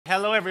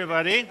Hello,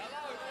 everybody.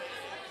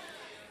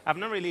 I've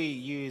not really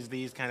used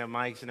these kind of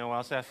mics in a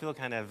while, so I feel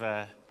kind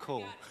of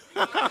cool.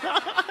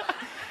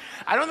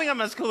 I don't think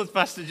I'm as cool as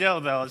Pastor Joe,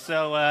 though.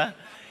 So,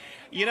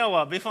 you know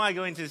what? Before I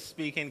go into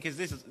speaking, because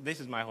this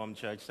is my home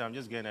church, so I'm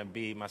just going to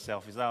be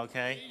myself. Is that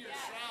okay?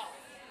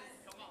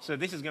 So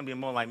this is going to be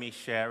more like me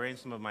sharing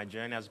some of my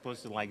journey as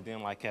opposed to like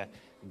doing like a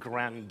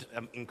grand,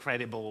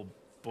 incredible,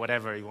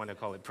 whatever you want to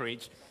call it,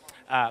 preach.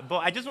 But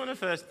I just want to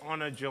first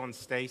honor John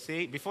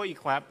Stacy. Before you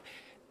clap,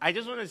 I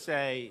just want to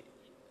say,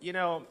 you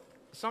know,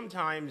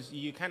 sometimes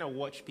you kind of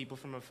watch people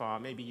from afar.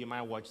 Maybe you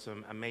might watch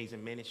some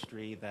amazing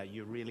ministry that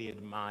you really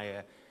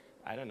admire.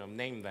 I don't know,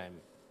 name them.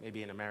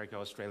 Maybe in America,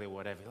 Australia,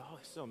 whatever. Oh,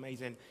 it's so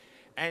amazing.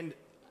 And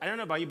I don't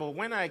know about you, but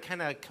when I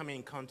kind of come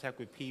in contact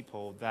with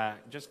people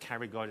that just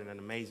carry God in an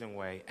amazing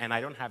way, and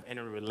I don't have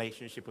any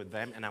relationship with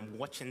them, and I'm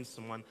watching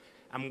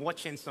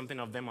something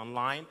of them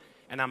online,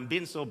 and I'm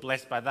being so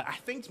blessed by that, I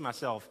think to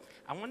myself,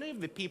 I wonder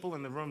if the people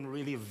in the room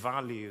really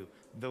value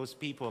those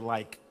people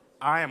like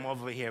I am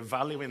over here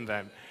valuing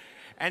them.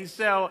 And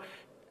so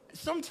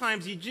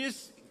sometimes you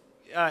just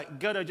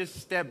got to just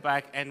step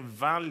back and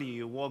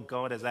value what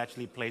God has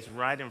actually placed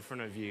right in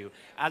front of you,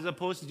 as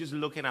opposed to just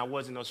looking at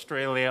what's in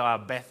Australia or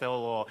Bethel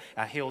or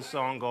a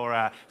Hillsong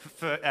or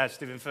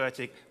Stephen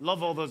Furtick.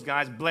 Love all those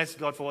guys. Bless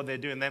God for what they're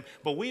doing them.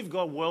 But we've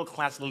got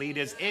world-class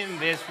leaders in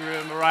this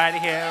room right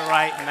here,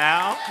 right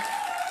now.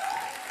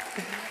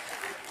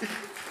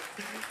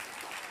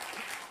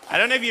 I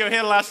don't know if you were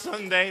here last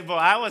Sunday, but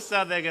I was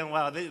sat there going,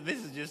 wow,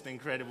 this is just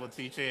incredible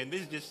teaching.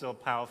 This is just so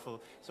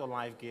powerful, so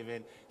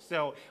life-giving.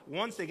 So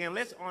once again,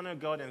 let's honor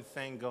God and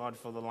thank God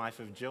for the life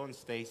of Joe and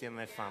Stacy and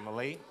their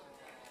family.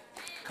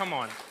 Come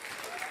on.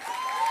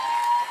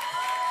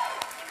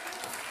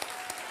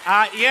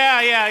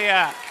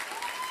 Yeah.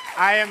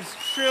 I am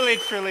truly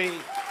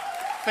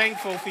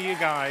thankful for you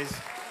guys.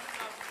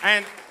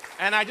 And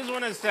I just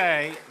want to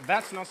say,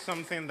 that's not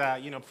something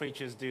that,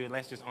 preachers do.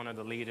 Let's just honor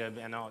the leader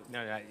and all.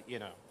 No,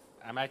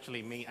 I'm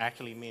actually mean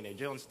it.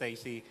 Jill and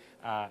Stacy,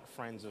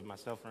 friends of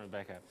myself and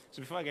Rebecca.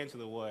 So before I get into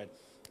the word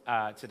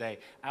today,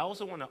 I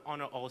also want to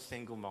honor all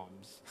single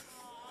moms.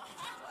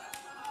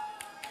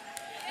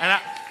 And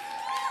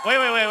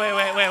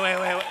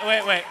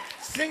wait.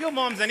 Single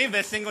moms, and if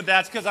they're single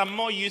dads, because I'm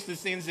more used to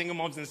seeing single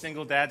moms than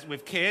single dads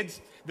with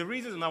kids. The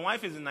reason is my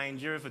wife is in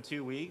Nigeria for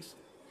 2 weeks.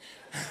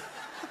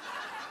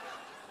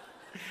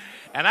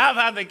 And I've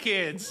had the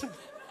kids.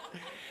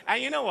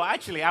 And you know what?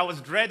 Actually, I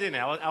was dreading it.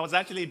 I was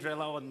actually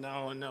dreading, oh,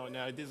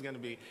 no, this is going to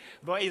be.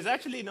 But it's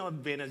actually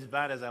not been as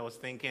bad as I was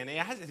thinking. It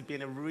has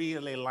been a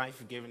really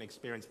life-giving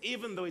experience,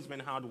 even though it's been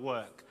hard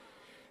work.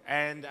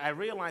 And I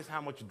realized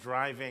how much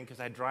driving, because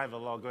I drive a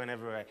lot, going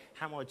everywhere,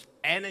 how much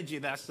energy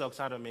that sucks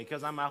out of me,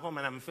 because I'm at home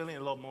and I'm feeling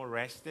a lot more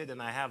rested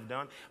than I have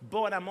done.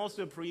 But I'm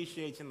also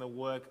appreciating the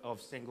work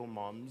of single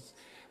moms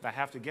that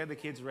have to get the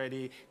kids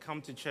ready,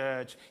 come to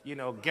church,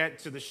 get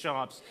to the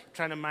shops,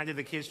 trying to manage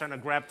the kids, trying to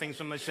grab things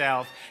from the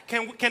shelf.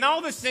 Can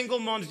all the single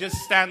moms just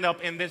stand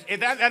up in this? Are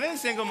there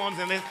single moms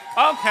in this?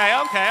 Okay.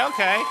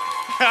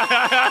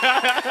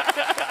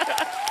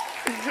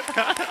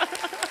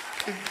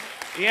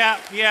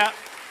 Yeah.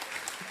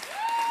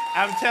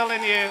 I'm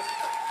telling you,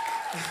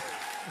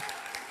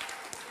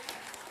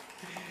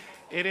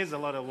 it is a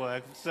lot of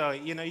work. So,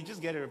 you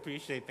just get to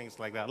appreciate things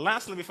like that.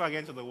 Lastly, before I get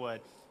into the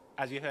word,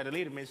 as you heard, a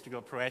leader ministry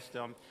got pressed.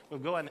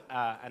 We've got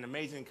an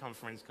amazing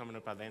conference coming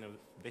up at the end of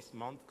this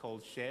month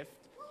called Shift.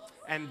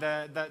 And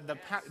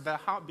the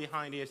heart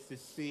behind it is to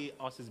see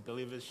us as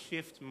believers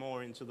shift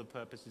more into the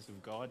purposes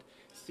of God,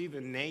 see the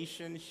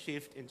nation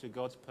shift into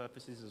God's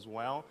purposes as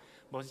well.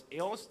 But it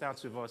all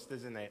starts with us,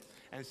 doesn't it?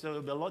 And so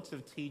there'll be lots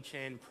of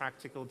teaching,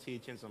 practical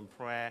teachings on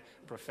prayer,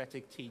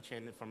 prophetic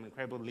teaching from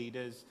incredible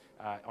leaders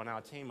on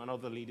our team and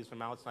other leaders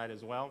from outside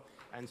as well.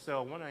 And so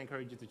I want to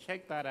encourage you to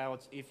check that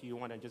out if you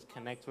want to just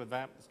connect with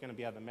that. It's going to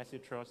be at the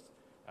Message Trust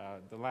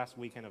the last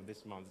weekend of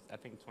this month. I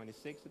think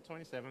 26th or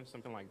 27th,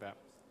 something like that.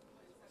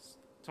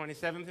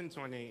 27th and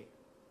 20,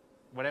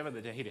 whatever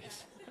the date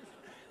is.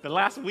 The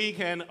last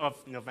weekend of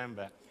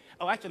November.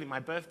 Oh, actually, my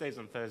birthday's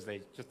on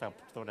Thursday, just to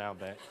throw it out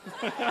there.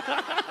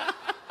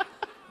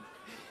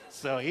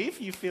 So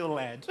if you feel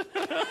led.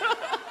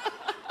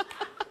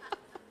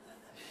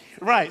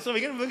 Right, so we're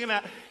going to be looking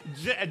at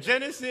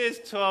Genesis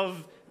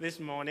 12 this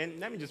morning.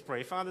 Let me just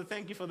pray. Father,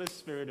 thank you for the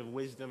spirit of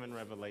wisdom and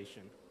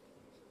revelation.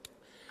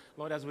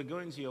 Lord, as we go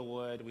into your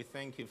word, we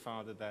thank you,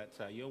 Father, that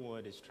your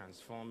word is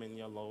transforming,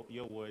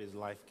 your word is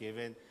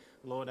life-giving.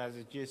 Lord, as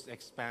it just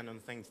expand on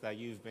things that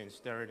you've been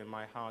stirring in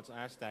my heart,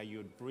 I ask that you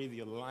would breathe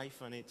your life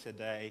on it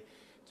today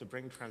to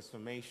bring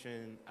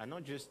transformation, and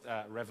not just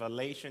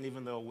revelation,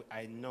 even though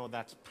I know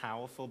that's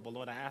powerful, but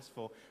Lord, I ask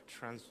for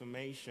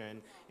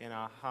transformation in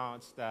our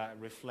hearts that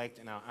reflect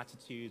in our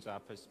attitudes, our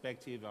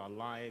perspective, our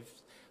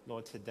lives,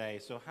 Lord, today.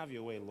 So have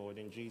your way, Lord,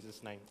 in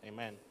Jesus' name,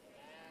 amen.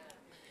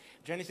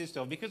 Genesis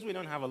 12, because we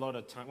don't have a lot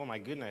of time. Oh my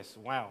goodness,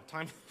 wow,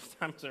 time's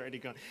already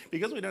gone.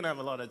 Because we don't have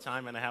a lot of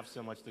time and I have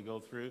so much to go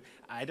through,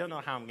 I don't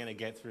know how I'm going to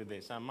get through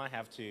this. I might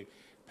have to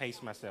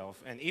pace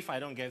myself. And if I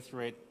don't get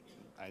through it,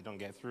 I don't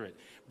get through it.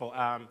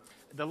 But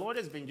the Lord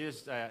has been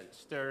just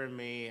stirring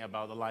me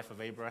about the life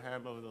of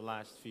Abraham over the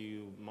last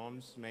few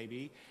months,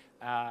 maybe.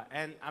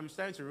 And I'm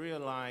starting to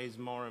realize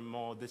more and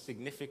more the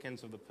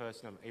significance of the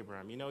person of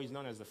Abraham. You know, he's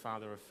known as the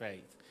father of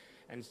faith.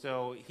 And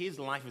so his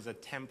life is a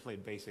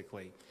template,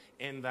 basically,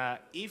 in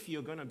that if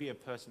you're going to be a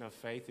person of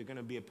faith, you're going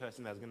to be a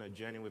person that's going to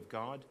journey with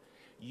God,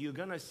 you're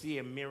going to see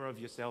a mirror of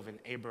yourself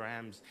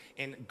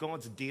in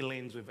God's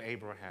dealings with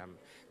Abraham.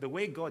 The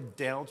way God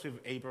dealt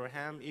with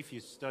Abraham, if you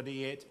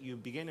study it, you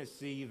begin to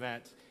see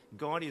that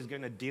God is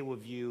going to deal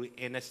with you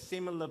in a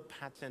similar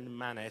pattern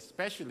manner,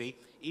 especially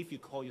if you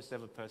call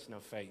yourself a person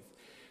of faith.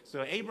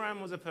 So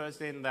Abraham was a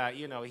person that,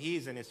 you know,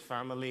 he's in his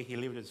family, he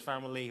lived with his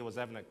family, he was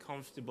having a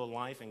comfortable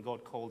life, and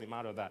God called him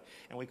out of that.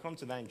 And we come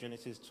to that in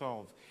Genesis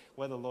 12,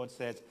 where the Lord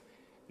says,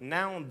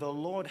 now the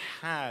Lord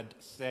had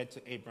said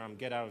to Abraham,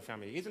 get out of the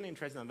family. Isn't it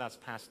interesting that that's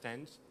past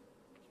tense?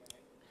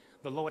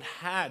 The Lord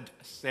had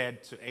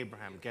said to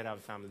Abraham, get out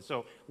of the family.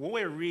 So what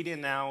we're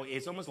reading now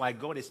is almost like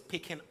God is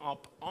picking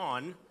up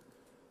on,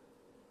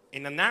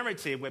 in the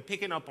narrative, we're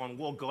picking up on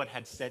what God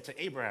had said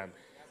to Abraham.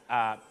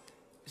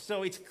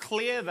 So it's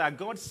clear that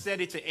God said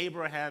it to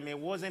Abraham. It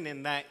wasn't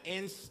in that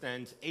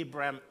instant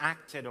Abraham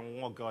acted on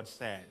what God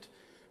said.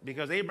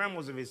 Because Abraham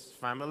was with his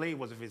family,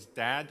 was with his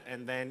dad,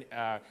 and then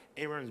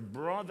Aaron's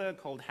brother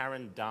called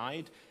Haran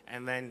died.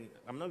 And then,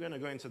 I'm not going to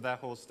go into that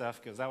whole stuff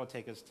because that would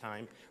take us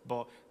time.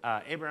 But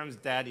Abraham's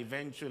dad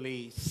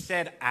eventually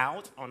set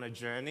out on a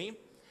journey,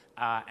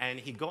 and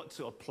he got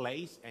to a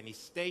place, and he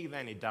stayed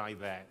there, and he died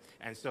there.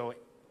 And so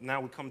now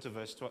we come to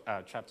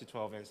chapter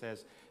 12, and it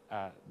says,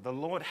 the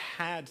Lord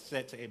had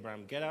said to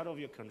Abraham, get out of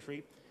your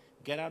country,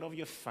 get out of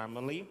your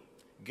family,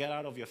 get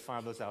out of your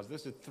father's house.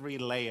 These are 3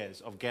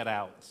 layers of get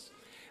outs.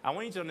 I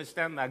want you to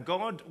understand that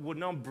God would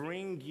not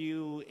bring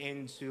you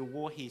into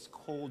what he's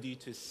called you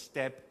to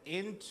step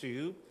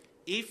into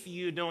if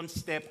you don't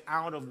step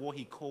out of what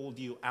he called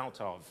you out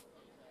of.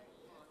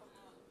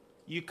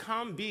 You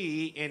can't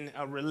be in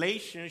a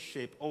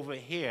relationship over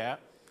here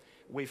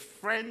with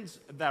friends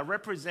that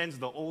represents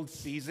the old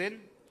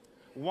season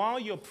while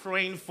you're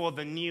praying for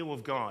the new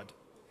of God.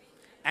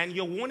 And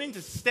you're wanting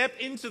to step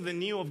into the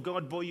new of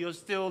God, but you're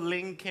still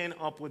linking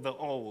up with the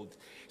old.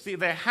 See,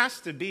 there has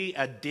to be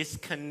a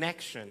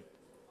disconnection,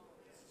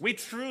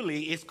 which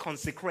truly is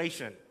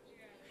consecration,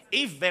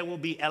 if there will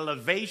be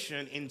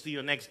elevation into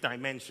your next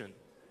dimension.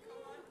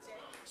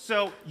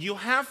 So you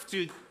have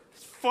to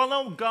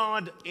follow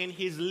God in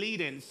his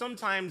leading.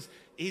 Sometimes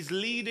his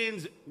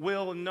leadings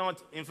will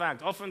not, in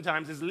fact,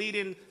 oftentimes his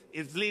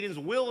leadings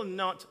will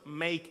not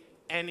make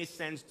any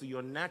sense to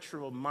your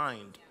natural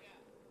mind.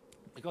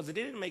 Because it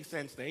didn't make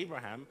sense to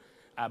Abraham,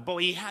 but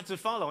he had to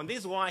follow. And this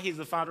is why he's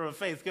the father of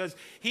faith, because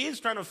he is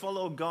trying to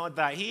follow God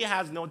that he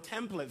has no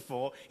template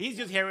for. He's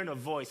just hearing a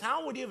voice.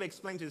 How would he have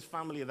explained to his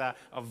family that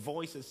a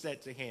voice has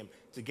said to him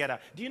to get out?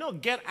 Do you know,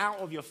 get out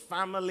of your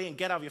family and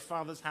get out of your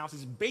father's house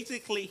is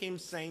basically him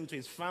saying to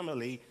his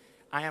family,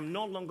 I am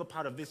no longer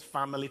part of this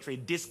family tree.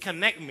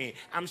 Disconnect me.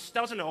 I'm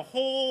starting a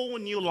whole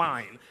new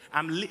line.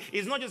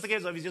 It's not just a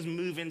case of he's just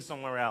moving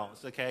somewhere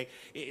else, okay?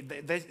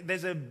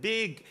 There's a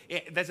big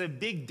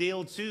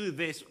deal to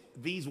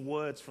these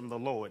words from the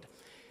Lord.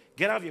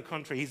 Get out of your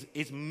country.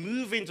 He's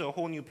moving to a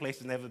whole new place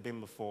he's never been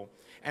before.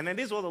 And then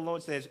this is what the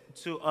Lord says,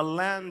 to a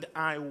land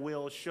I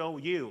will show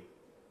you.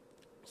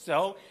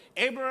 So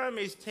Abraham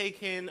is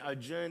taking a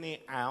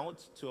journey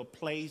out to a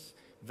place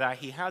that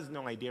he has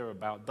no idea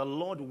about. The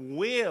Lord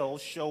will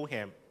show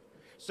him.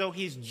 So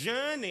he's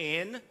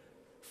journeying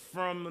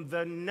from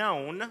the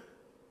known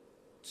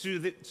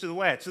to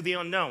where? To the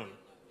unknown.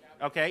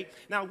 Okay?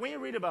 Now, when you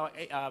read about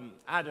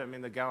Adam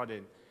in the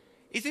garden,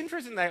 it's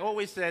interesting that it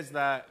always says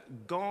that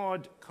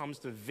God comes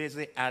to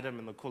visit Adam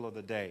in the cool of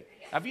the day.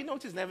 Have you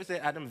noticed it never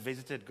said Adam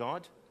visited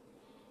God?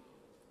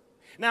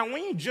 Now,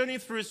 when you journey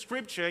through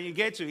Scripture, you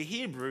get to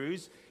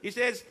Hebrews, it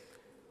says,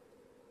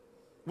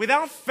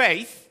 without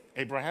faith,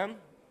 Abraham,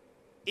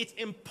 it's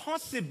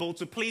impossible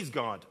to please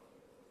God.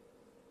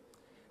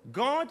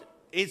 God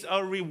is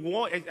a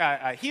reward.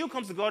 He who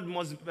comes to God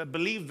must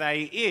believe that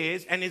he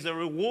is, and is a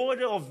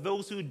rewarder of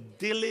those who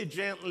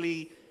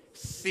diligently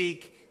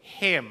seek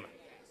him.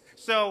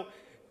 So,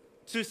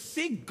 to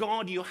seek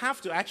God, you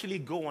have to actually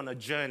go on a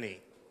journey.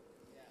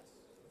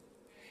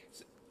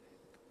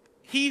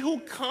 He who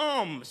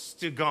comes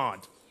to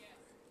God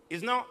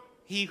is not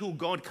he who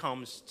God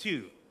comes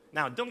to.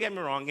 Now, don't get me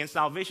wrong. In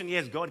salvation,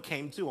 yes, God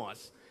came to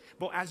us.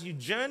 But as you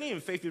journey in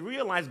faith, you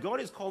realize God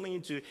is calling you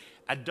to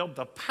adopt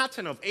the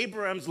pattern of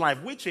Abraham's life,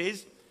 which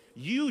is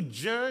you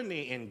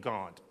journey in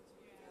God.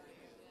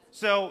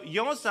 So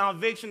your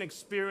salvation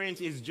experience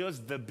is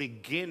just the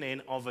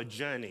beginning of a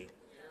journey.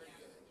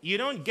 You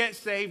don't get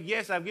saved,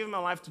 yes, I've given my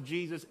life to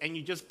Jesus, and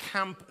you just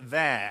camp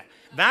there.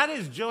 That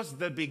is just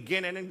the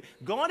beginning. And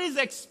God is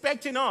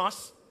expecting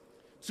us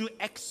to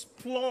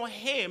explore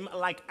him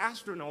like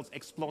astronauts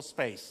explore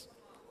space.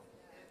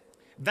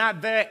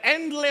 That there are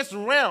endless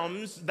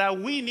realms that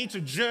we need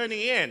to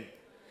journey in.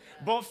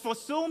 But for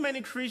so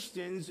many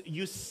Christians,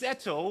 you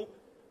settle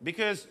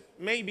Because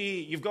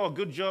maybe you've got a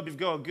good job, you've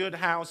got a good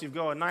house, you've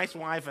got a nice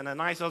wife and a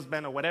nice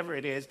husband or whatever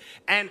it is,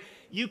 and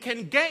you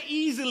can get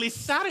easily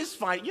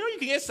satisfied. You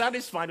can get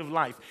satisfied with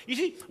life. You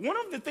see, one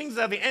of the things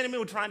that the enemy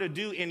will try to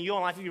do in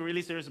your life, if you're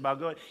really serious about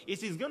God,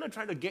 is he's going to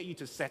try to get you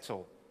to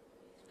settle.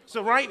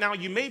 So right now,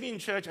 you may be in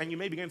church and you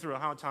may be going through a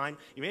hard time.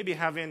 You may be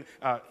having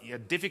a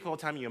difficult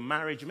time in your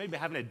marriage. You may be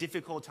having a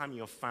difficult time in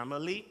your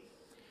family.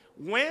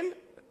 When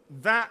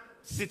that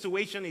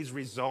situation is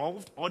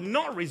resolved or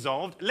not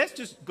resolved, let's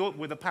just go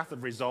with the path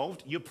of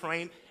resolved. You're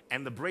praying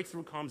and the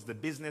breakthrough comes, the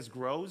business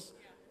grows.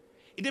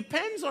 It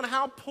depends on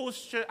how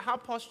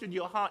postured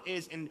your heart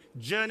is in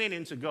journeying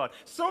into God.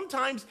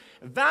 Sometimes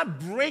that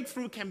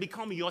breakthrough can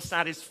become your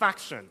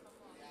satisfaction.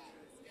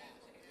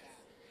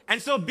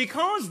 And so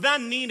because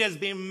that need has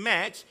been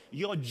met,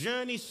 your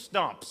journey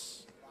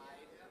stops.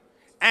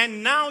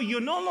 And now you're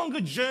no longer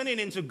journeying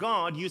into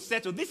God, you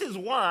settle. This is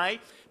why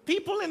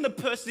people in the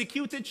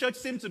persecuted church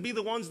seem to be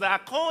the ones that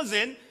are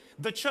causing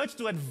the church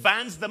to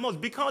advance the most,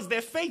 because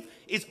their faith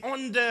is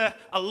under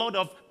a lot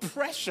of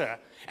pressure.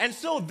 And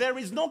so there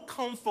is no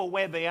comfort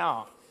where they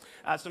are.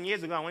 Some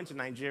years ago, I went to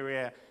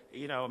Nigeria.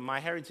 My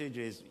heritage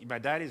is, my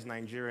dad is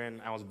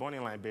Nigerian. I was born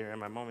in Liberia.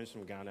 My mom is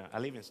from Ghana.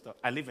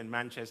 I live in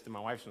Manchester. My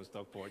wife's from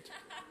Stockport.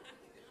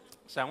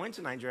 So I went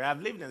to Nigeria.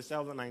 I've lived in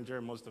southern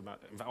Nigeria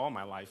all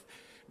my life,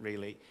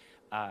 really.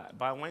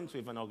 But I went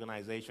with an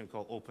organization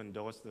called Open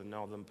Doors to the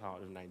northern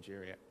part of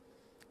Nigeria.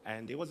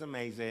 And it was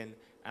amazing.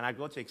 And I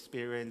got to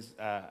experience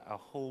a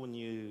whole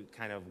new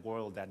kind of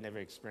world that I'd never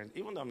experienced.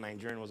 Even though I'm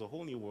Nigerian, it was a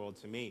whole new world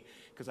to me,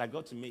 because I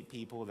got to meet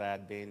people that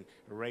had been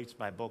raped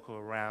by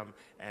Boko Haram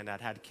and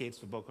had had kids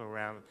for Boko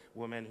Haram,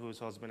 women whose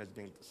husband has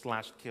been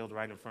slashed, killed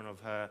right in front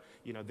of her.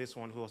 This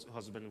one whose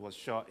husband was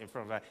shot in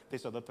front of her.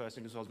 This other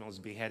person whose husband was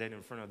beheaded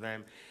in front of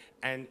them.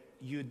 And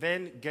you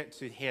then get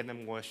to hear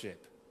them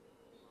worship.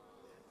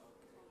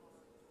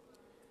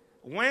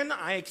 When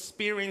I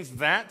experienced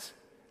that,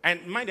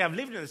 and mind you, I've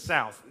lived in the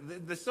south.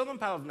 The southern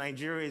part of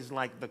Nigeria is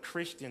like the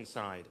Christian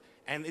side.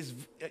 And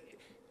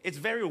it's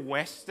very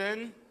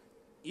Western,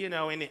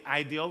 in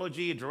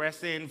ideology,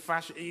 dressing,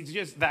 fashion. It's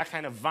just that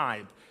kind of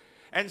vibe.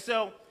 And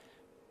so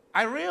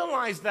I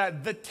realized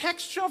that the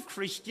texture of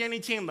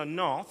Christianity in the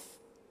north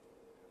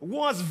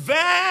was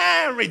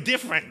very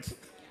different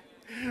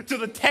to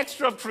the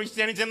texture of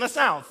Christianity in the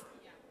south.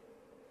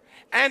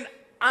 And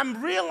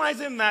I'm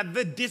realizing that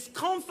the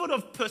discomfort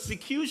of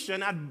persecution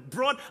had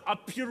brought a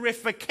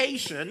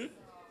purification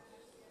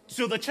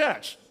to the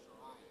church.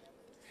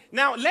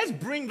 Now, let's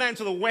bring that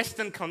into the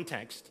Western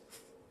context.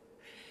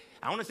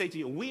 I want to say to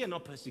you, we are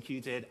not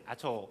persecuted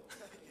at all.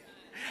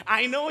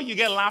 I know you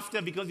get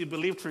laughter because you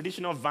believe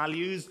traditional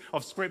values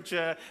of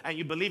Scripture, and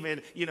you believe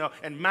in,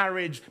 in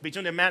marriage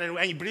between a man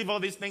and you believe all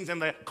these things,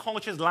 and the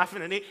culture's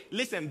laughing at it.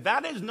 Listen,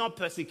 that is not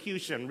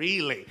persecution,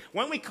 really.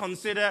 When we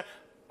consider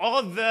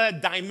all the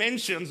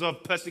dimensions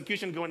of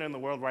persecution going on in the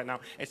world right now,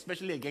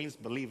 especially against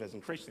believers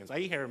and Christians. Are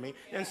you hearing me?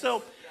 Yes. And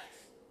so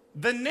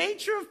the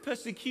nature of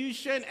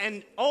persecution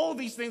and all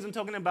these things I'm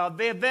talking about,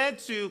 they're there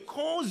to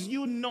cause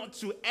you not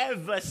to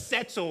ever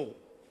settle.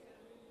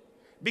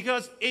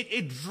 Because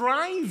it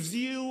drives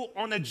you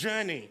on a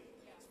journey.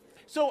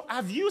 So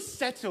have you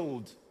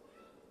settled?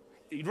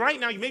 Right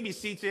now you may be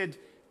seated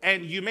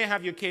and you may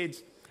have your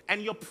kids,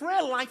 and your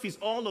prayer life is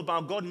all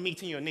about God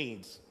meeting your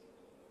needs.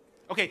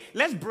 Okay,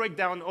 let's break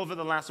down over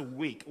the last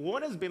week.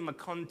 What has been the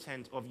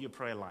content of your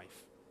prayer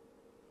life?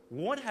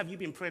 What have you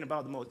been praying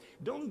about the most?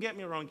 Don't get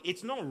me wrong.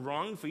 It's not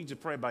wrong for you to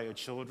pray about your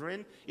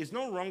children. It's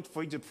not wrong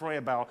for you to pray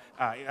about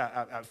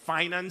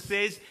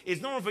finances.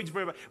 It's not wrong for you to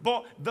pray about...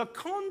 But the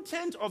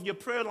content of your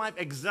prayer life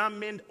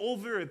examined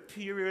over a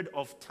period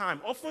of time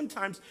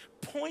oftentimes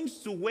points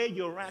to where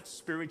you're at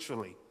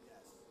spiritually.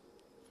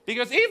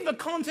 Because if the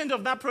content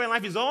of that prayer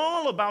life is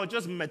all about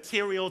just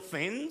material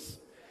things,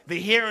 the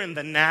here and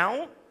the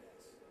now,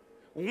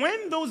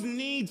 when those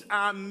needs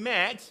are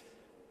met,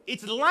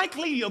 it's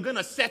likely you're going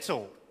to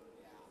settle.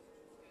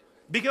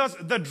 Because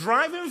the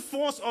driving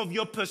force of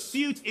your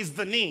pursuit is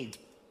the need.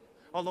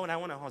 Oh, Lord, I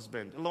want a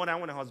husband. Lord, I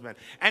want a husband.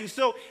 And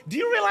so, do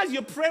you realize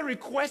your prayer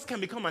request can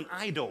become an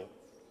idol?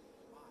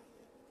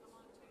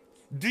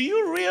 Do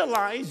you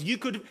realize you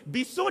could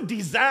be so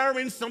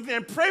desiring something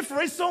and pray for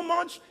it so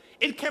much,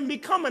 it can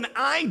become an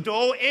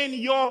idol in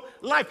your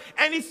life?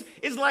 And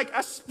it's like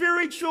a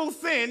spiritual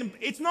thing.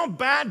 It's not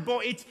bad,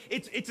 but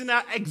it's in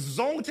an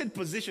exalted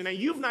position. And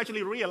you've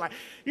naturally realized,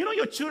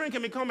 your children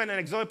can become in an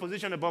exalted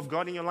position above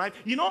God in your life.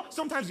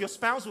 Sometimes your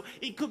spouse,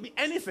 it could be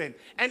anything.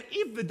 And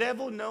if the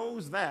devil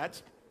knows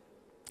that,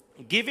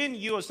 giving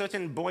you a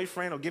certain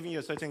boyfriend or giving you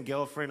a certain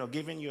girlfriend or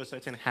giving you a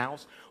certain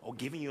house or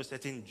giving you a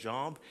certain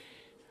job,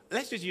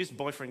 let's just use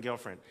boyfriend,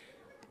 girlfriend.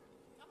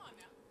 Come on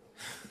now.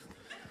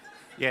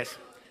 Yes.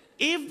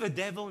 If the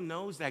devil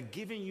knows that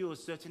giving you a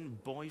certain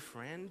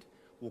boyfriend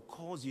will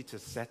cause you to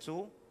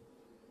settle,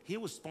 he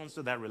will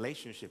sponsor that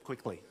relationship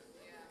quickly.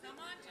 Come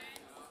on,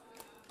 James.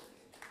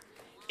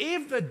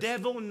 If the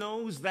devil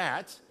knows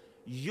that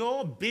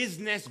your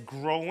business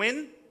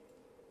growing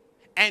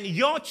and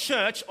your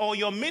church or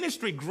your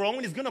ministry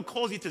growing is going to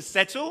cause you to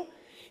settle,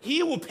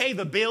 He will pay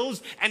the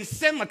bills and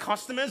send the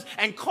customers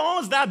and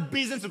cause that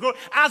business to grow.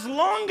 As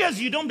long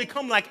as you don't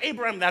become like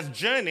Abraham that's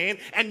journeying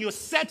and you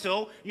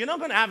settle, you're not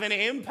going to have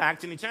any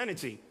impact in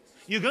eternity.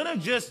 You're going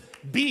to just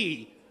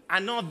be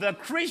another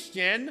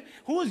Christian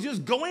who is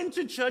just going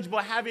to church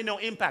but having no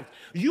impact.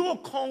 You are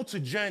called to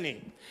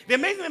journey. The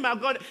amazing thing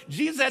about God,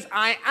 Jesus says,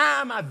 I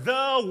am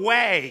the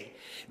way.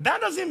 That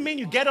doesn't mean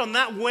you get on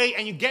that way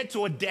and you get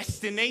to a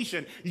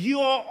destination. You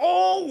are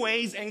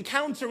always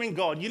encountering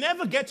God. You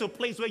never get to a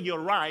place where you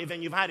arrive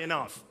and you've had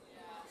enough.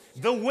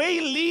 The way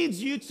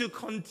leads you to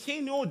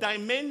continual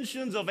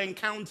dimensions of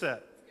encounter.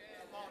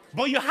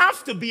 But you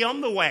have to be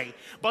on the way.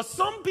 But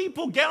some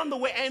people get on the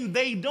way and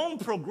they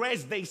don't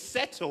progress. They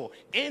settle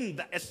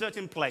in a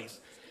certain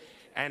place.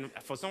 And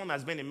for someone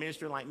that's been in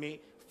ministry like me,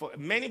 for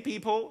many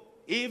people,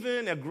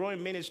 even a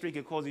growing ministry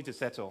can cause you to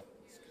settle.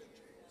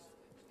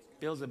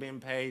 Bills are being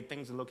paid.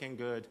 Things are looking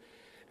good.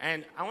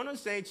 And I want to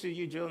say to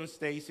you, Jill and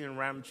Stacy and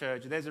Ram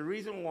Church, there's a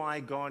reason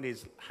why God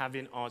is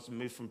having us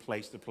move from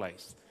place to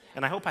place.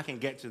 And I hope I can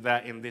get to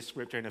that in this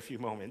scripture in a few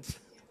moments.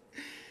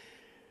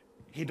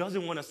 He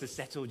doesn't want us to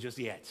settle just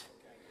yet.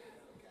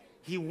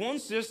 He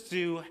wants us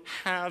to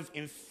have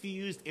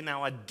infused in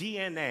our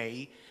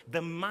DNA the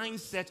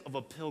mindset of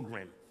a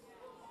pilgrim.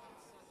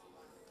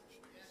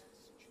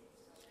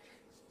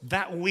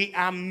 That we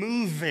are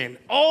moving,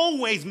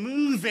 always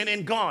moving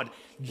in God.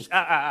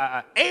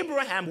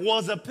 Abraham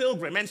was a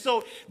pilgrim. And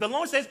so the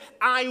Lord says,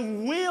 I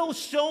will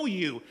show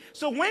you.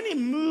 So when he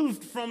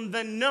moved from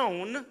the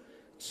known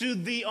to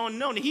the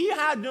unknown, he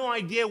had no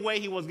idea where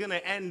he was going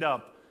to end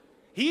up.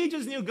 He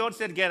just knew God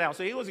said get out.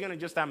 So he was going to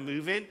just start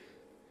moving.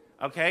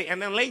 Okay,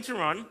 and then later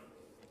on,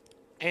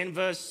 in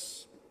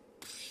verse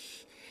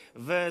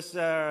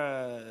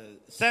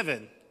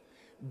 7,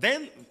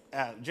 then,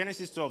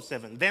 Genesis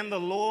 12:7, then the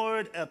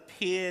Lord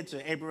appeared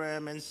to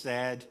Abraham and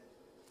said,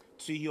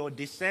 to your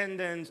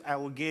descendants I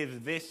will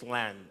give this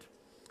land.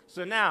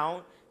 So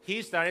now,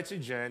 he started to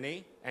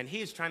journey, and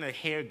he's trying to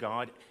hear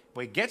God,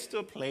 but he gets to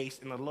a place,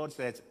 and the Lord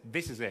says,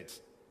 this is it.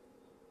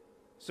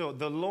 So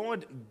the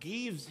Lord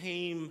gives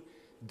him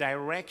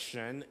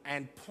direction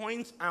and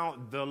points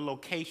out the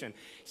location.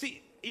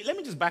 See, let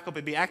me just back up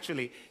a bit.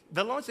 Actually,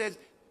 the Lord says,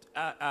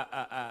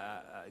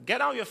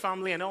 get out your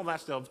family and all that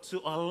stuff to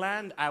a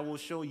land I will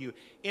show you.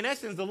 In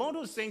essence, the Lord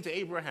was saying to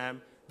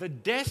Abraham, the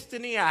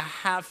destiny I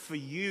have for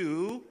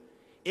you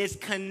is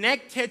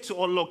connected to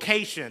a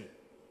location.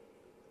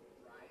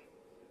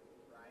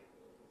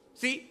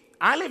 See,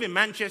 I live in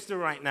Manchester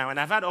right now, and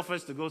I've had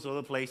offers to go to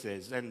other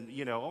places. And,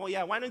 oh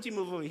yeah, why don't you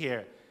move over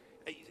here?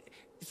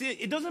 See,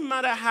 it doesn't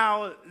matter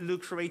how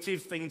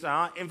lucrative things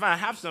are. In fact, I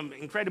have some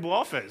incredible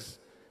offers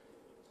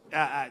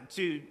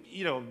to,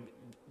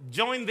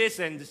 join this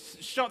and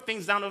shut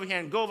things down over here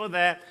and go over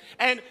there.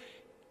 And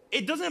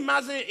it doesn't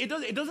matter.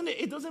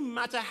 It doesn't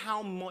matter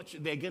how much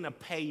they're gonna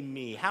pay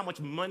me, how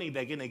much money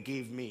they're gonna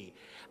give me.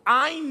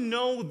 I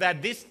know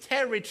that this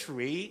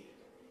territory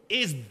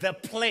is the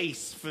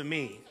place for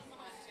me.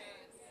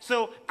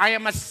 So I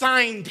am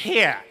assigned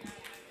here.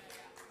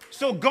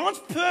 So God's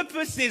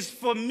purposes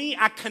for me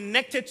are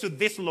connected to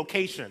this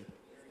location.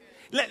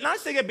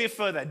 Let's take it a bit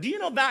further. Do you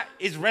know that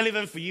is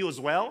relevant for you as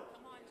well?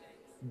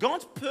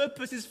 God's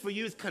purposes for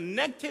you is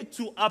connected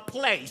to a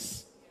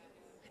place.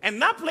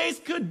 And that place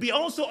could be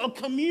also a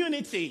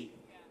community.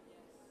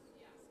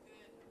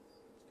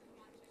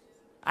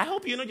 I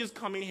hope you're not just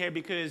coming here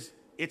because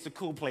it's a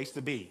cool place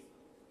to be.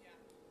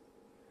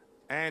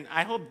 And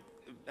I hope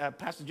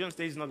Pastor John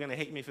Stacy is not going to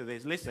hate me for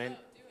this. Listen.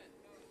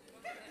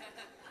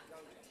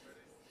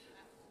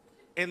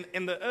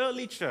 In the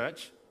early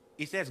church,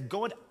 he says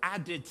God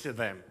added to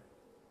them.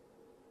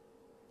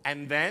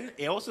 And then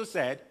he also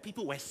said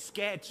people were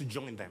scared to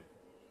join them.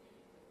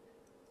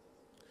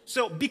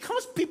 So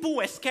because people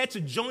were scared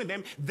to join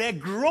them, their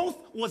growth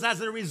was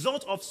as a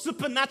result of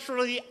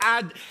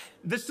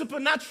the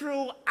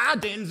supernatural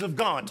add-ins of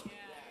God.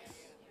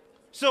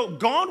 So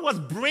God was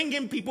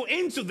bringing people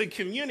into the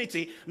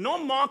community,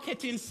 not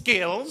marketing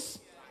skills,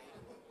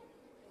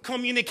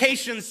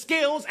 communication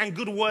skills, and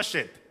good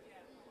worship,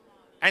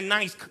 and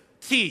nice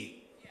tea.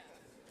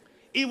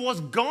 It was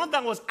God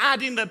that was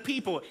adding the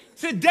people.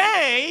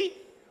 Today,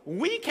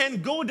 we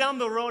can go down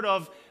the road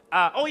of,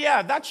 oh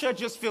yeah, that church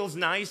just feels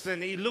nice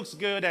and it looks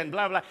good and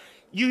blah, blah.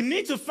 You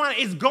need to find,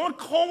 is God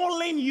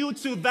calling you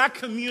to that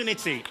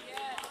community?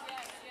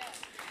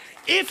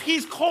 If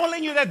he's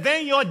calling you that,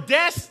 then your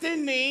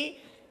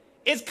destiny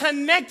is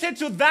connected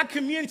to that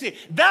community.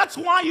 That's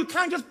why you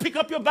can't just pick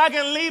up your bag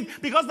and leave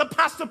because the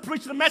pastor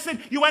preached the message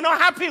you were not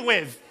happy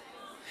with.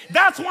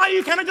 That's why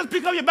you cannot just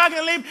pick up your bag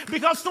and leave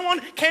because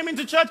someone came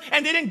into church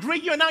and they didn't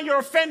greet you and now you're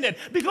offended.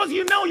 Because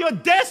you know your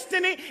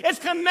destiny is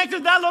connected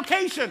to that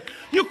location.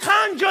 You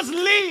can't just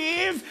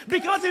leave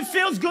because it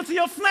feels good to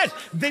your flesh.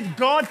 Did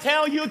God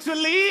tell you to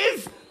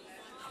leave?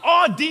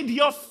 Or did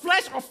your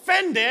flesh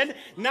offended?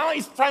 Now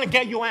he's trying to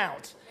get you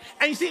out.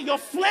 And you see, your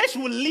flesh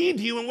will lead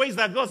you in ways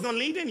that God's not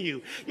leading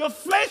you. Your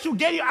flesh will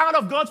get you out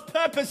of God's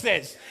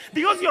purposes.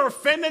 Because you're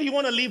offended, you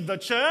want to leave the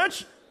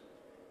church.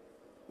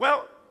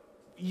 Well,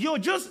 you're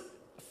just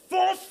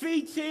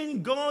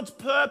forfeiting God's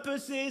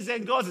purposes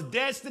and God's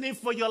destiny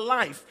for your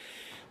life.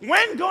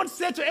 When God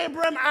said to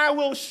Abraham, I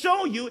will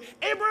show you,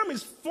 Abraham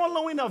is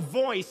following a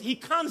voice. He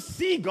can't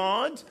see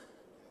God.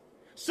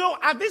 So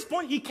at this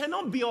point, he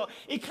cannot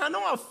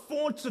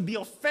afford to be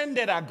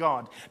offended at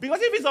God. Because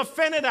if he's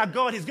offended at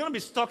God, he's going to be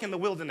stuck in the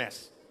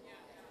wilderness.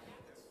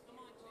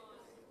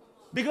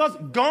 Because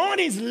God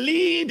is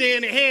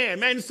leading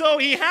him. And so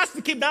he has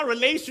to keep that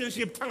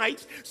relationship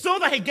tight so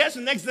that he gets to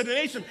the next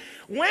destination.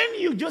 When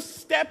you just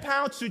step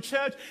out to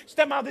church,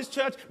 step out of this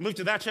church, move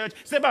to that church,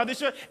 step out of this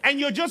church, and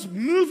you're just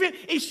moving,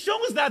 it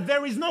shows that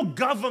there is no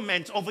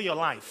government over your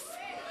life.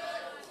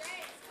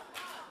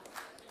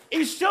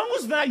 It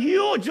shows that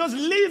you're just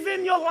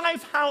living your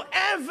life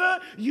however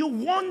you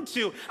want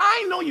to.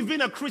 I know you've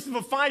been a Christian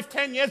for 5,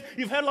 10 years.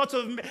 You've heard lots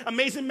of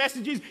amazing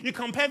messages. You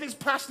compare this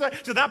pastor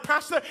to that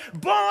pastor.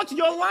 But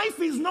your life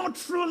is not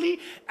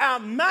truly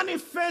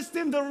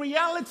manifesting the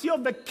reality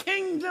of the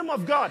kingdom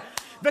of God.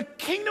 The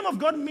kingdom of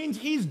God means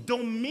his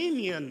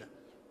dominion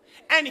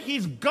and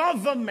his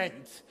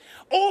government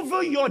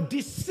over your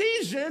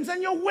decisions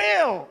and your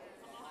will.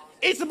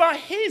 It's about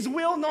his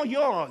will, not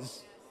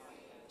yours.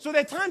 So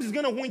there are times he's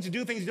going to want you to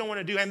do things you don't want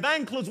to do. And that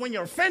includes when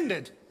you're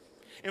offended.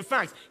 In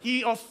fact,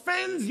 he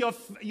offends your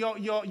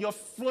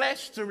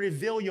flesh to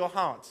reveal your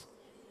heart.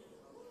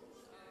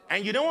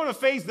 And you don't want to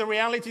face the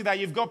reality that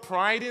you've got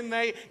pride in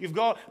there. You've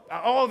got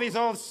all this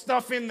other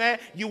stuff in there.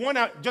 You want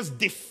to just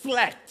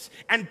deflect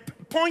and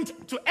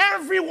point to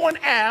everyone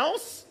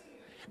else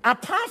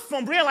apart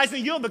from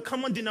realizing you're the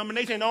common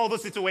denominator in all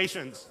those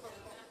situations.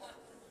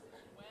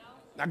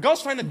 Now,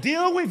 God's trying to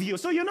deal with you,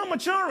 so you're not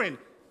maturing.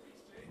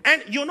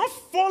 And you're not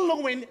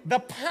following the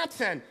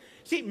pattern.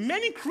 See,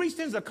 many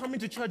Christians are coming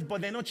to church,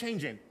 but they're not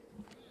changing.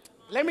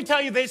 Let me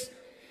tell you this.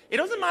 It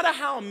doesn't matter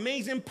how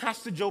amazing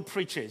Pastor Joe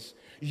preaches.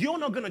 You're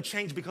not going to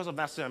change because of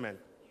that sermon.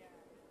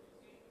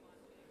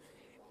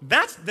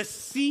 That's the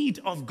seed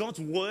of God's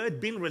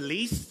word being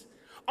released.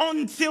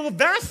 Until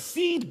that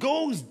seed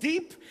goes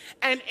deep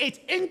and it's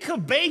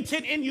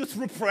incubated in you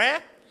through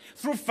prayer,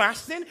 through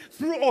fasting,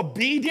 through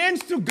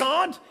obedience to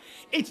God,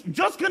 it's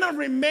just going to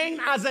remain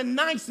as a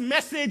nice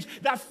message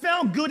that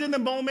felt good in the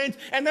moment.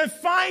 And then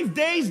 5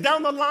 days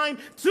down the line,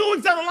 2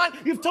 weeks down the line,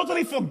 you've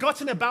totally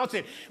forgotten about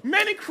it.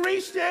 Many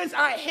Christians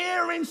are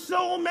hearing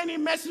so many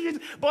messages,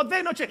 but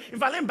they're not changing. In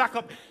fact, let me back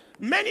up.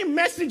 Many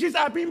messages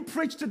are being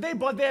preached today,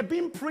 but they're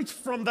being preached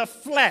from the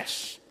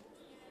flesh.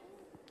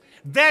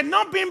 They're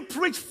not being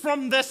preached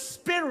from the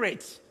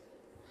spirit.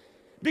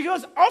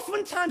 Because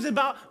oftentimes it's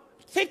about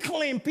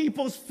tickling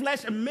people's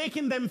flesh and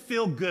making them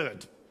feel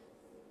good.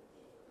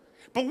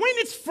 But when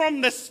it's from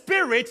the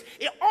Spirit,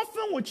 it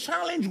often will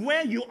challenge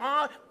where you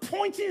are,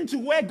 pointing to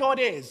where God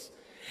is.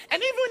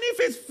 And even if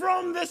it's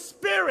from the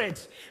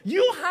Spirit,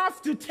 you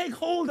have to take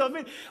hold of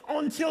it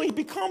until it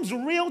becomes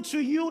real to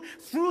you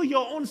through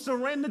your own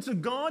surrender to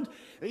God.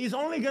 It's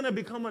only going to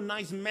become a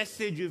nice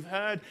message you've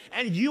heard,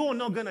 and you are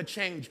not going to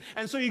change.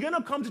 And so you're going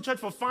to come to church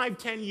for 5,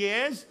 10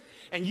 years,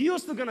 and you're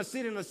still going to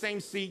sit in the same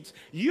seat.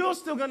 You're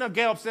still going to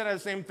get upset at the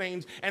same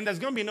things. And there's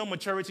going to be no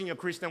maturity in your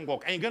Christian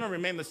walk. And you're going to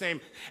remain the same.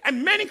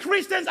 And many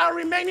Christians are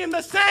remaining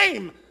the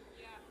same.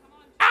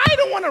 I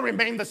don't want to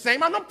remain the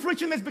same. I'm not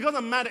preaching this because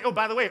I'm mad at you. Oh,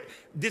 by the way,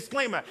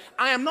 disclaimer.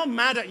 I am not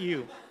mad at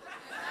you.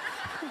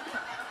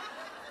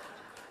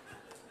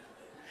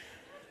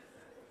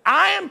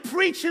 I am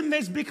preaching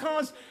this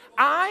because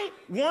I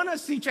want to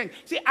see change.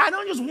 See, I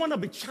don't just want to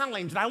be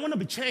challenged. I want to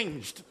be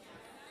changed.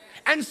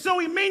 And so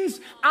it means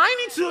I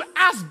need to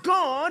ask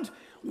God,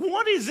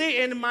 what is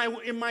it in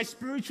my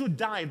spiritual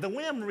diet, the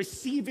way I'm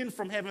receiving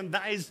from heaven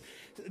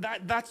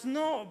that's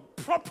not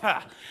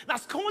proper,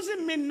 that's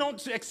causing me not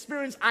to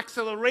experience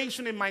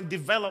acceleration in my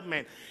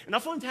development. And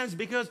oftentimes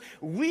because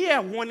we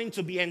are wanting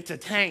to be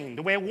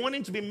entertained, we're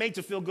wanting to be made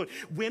to feel good,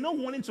 we're not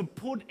wanting to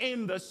put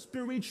in the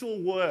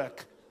spiritual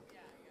work.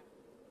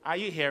 Are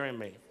you hearing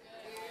me?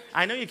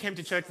 I know you came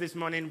to church this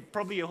morning.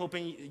 Probably you're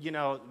hoping,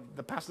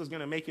 the pastor's going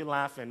to make you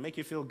laugh and make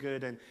you feel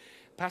good. And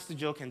Pastor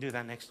Joe can do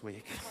that next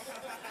week.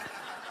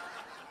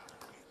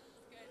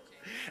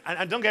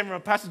 and don't get me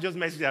wrong, Pastor Joe's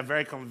messages are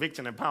very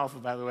convicting and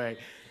powerful, by the way.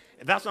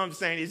 That's what I'm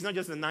saying. It's not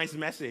just a nice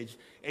message.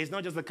 It's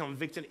not just a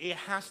conviction. It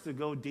has to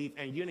go deep.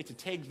 And you need to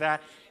take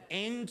that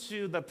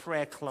into the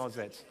prayer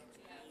closet.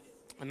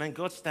 And then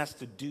God starts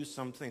to do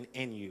something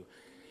in you.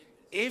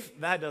 If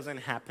that doesn't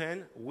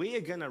happen, we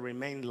are going to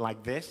remain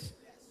like this.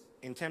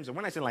 In terms of,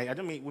 when I say like, I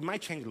don't mean, we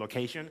might change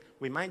location,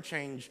 we might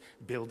change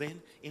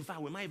building. In fact,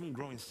 we might even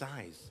grow in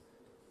size.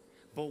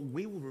 But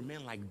we will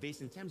remain like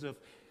this in terms of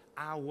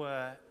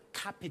our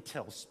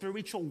capital,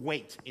 spiritual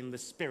weight in the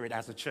spirit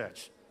as a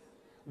church.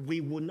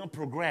 We will not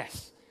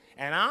progress.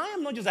 And I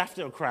am not just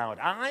after a crowd.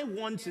 I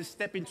want to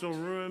step into a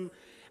room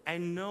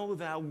and know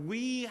that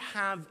we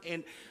have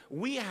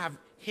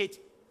hit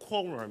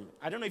quorum.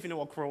 I don't know if you know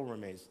what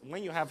quorum is.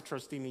 When you have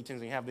trustee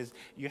meetings and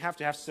you have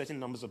to have certain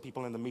numbers of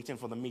people in the meeting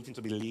for the meeting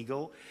to be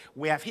legal.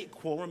 We have hit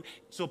quorum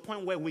to a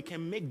point where we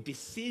can make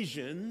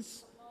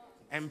decisions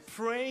and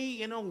pray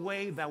in a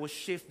way that will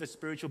shift the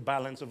spiritual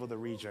balance over the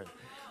region.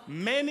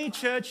 Many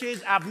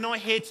churches have not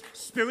hit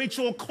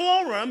spiritual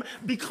quorum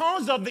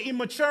because of the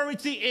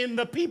immaturity in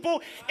the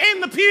people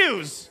in the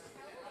pews.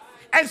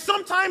 And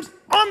sometimes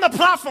on the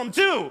platform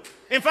too.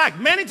 In fact,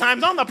 many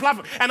times on the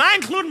platform. And I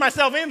include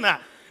myself in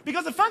that.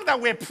 Because the fact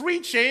that we're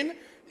preaching,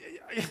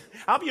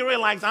 I hope you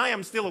realize I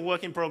am still a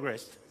work in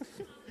progress.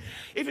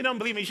 If you don't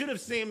believe me, you should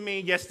have seen me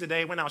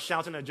yesterday when I was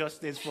shouting at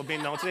Justice for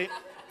being naughty.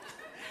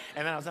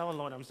 And then I was like, oh,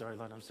 Lord, I'm sorry,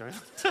 Lord, I'm sorry.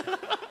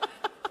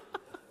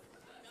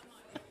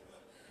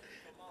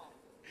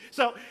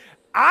 So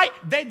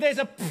there's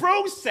a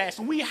process.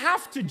 We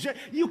have to,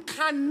 you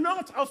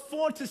cannot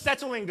afford to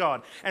settle in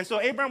God. And so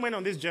Abraham went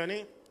on this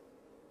journey.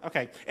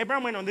 Okay,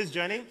 Abraham went on this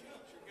journey.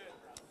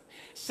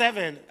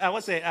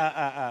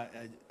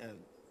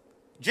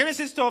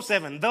 Genesis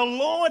 12:7. The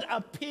Lord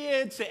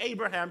appeared to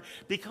Abraham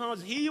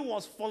because he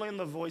was following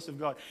the voice of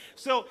God.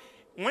 So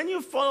when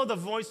you follow the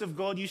voice of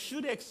God, you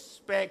should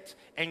expect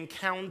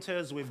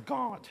encounters with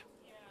God.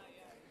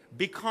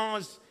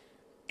 Because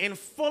in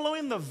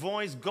following the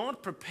voice,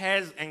 God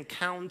prepares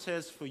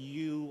encounters for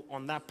you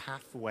on that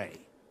pathway.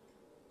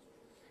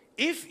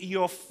 If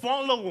you're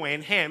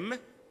following him,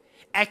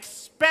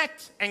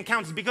 expect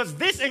encounters. Because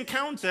this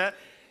encounter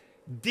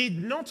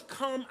did not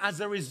come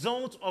as a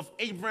result of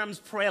Abraham's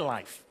prayer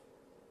life.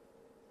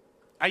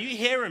 Are you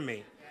hearing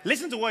me?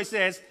 Listen to what it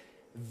says.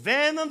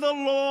 Then the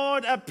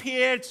Lord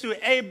appeared to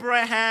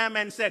Abraham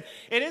and said,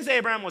 it is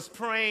Abraham was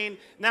praying.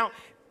 Now,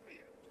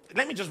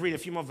 let me just read a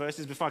few more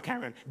verses before I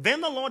carry on. Then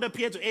the Lord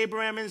appeared to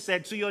Abraham and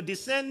said, to your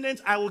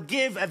descendants I will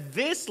give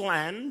this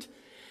land.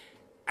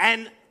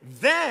 And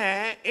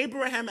there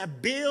Abraham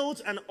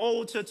built an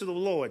altar to the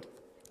Lord.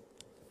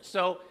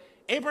 So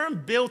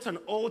Abraham built an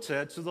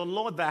altar to the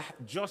Lord that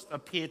just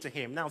appeared to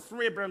him. Now,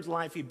 through Abraham's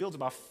life, he built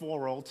about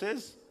 4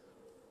 altars.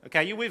 Okay,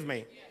 are you with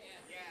me?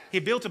 Yeah. He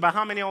built about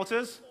how many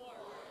altars? 4.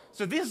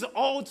 So this is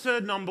altar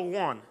number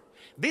 1.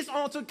 This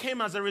altar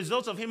came as a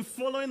result of him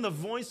following the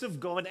voice of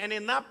God. And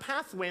in that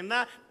pathway, in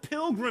that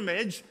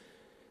pilgrimage,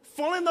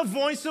 following the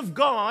voice of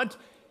God,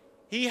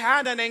 he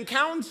had an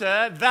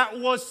encounter that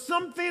was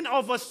something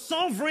of a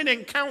sovereign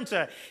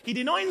encounter. He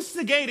did not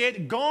instigate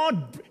it.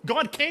 God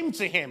came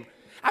to him.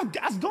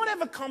 Has God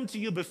ever come to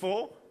you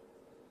before?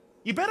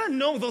 You better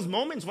know those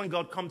moments when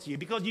God comes to you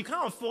because you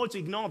can't afford to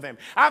ignore them.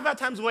 I've had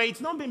times where it's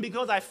not been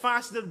because I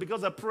fasted,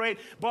 because I prayed,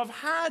 but I've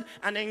had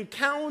an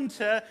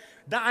encounter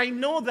that I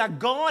know that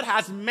God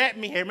has met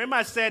me here. Remember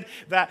I said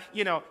that,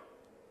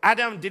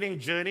 Adam didn't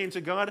journey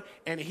into God.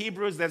 And in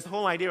Hebrews, there's the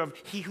whole idea of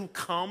he who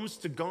comes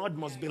to God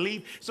must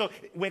believe. So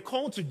we're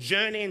called to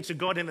journey into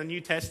God in the New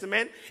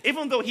Testament.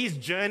 Even though he's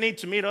journeyed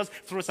to meet us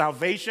through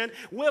salvation,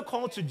 we're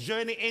called to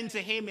journey into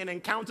him and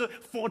encounter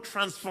for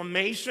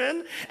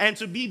transformation and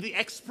to be the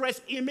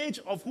express image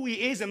of who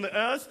he is in the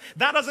earth.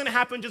 That doesn't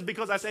happen just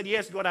because I said,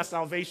 yes, God has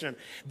salvation.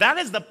 That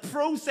is the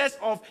process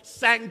of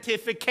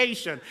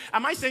sanctification.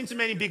 Am I saying too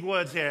many big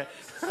words here?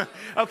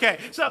 Okay,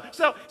 so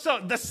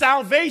the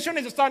salvation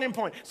is the starting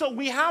point. So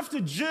we have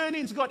to journey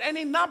into God. And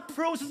in that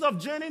process of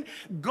journeying,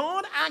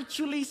 God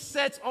actually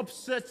sets up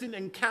certain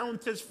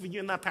encounters for you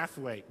in that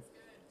pathway.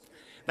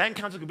 That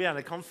encounter could be at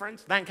a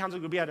conference. That encounter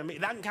could be at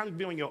that encounter could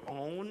be on your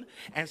own.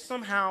 And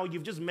somehow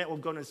you've just met with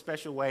God in a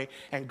special way.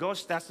 And God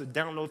starts to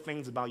download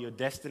things about your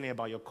destiny,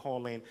 about your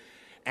calling.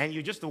 And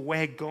you're just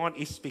aware God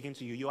is speaking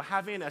to you. You're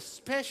having a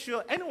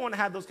special, anyone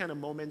had those kind of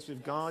moments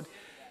with God?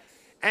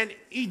 And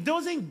he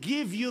doesn't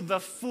give you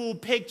the full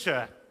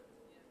picture.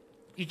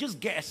 You just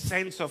get a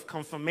sense of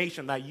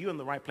confirmation that you're in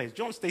the right place.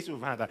 John Stacy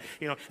would have had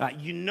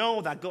that. You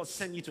know that God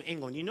sent you to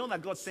England. You know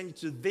that God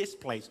sent you to this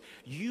place.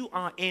 You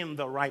are in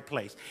the right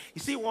place.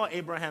 You see what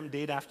Abraham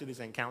did after this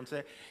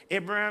encounter?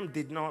 Abraham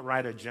did not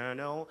write a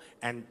journal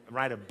and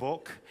write a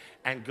book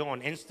and go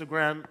on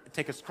Instagram,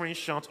 take a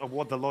screenshot of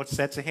what the Lord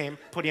said to him,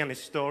 put it on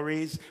his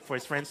stories for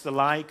his friends to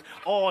like,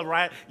 or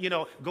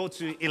go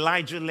to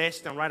Elijah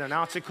List and write an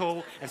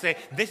article and say,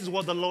 this is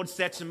what the Lord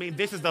said to me,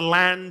 this is the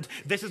land,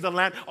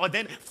 or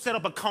then set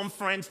up a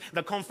conference,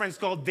 the conference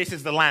called This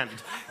is the Land.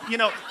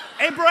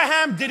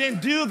 Abraham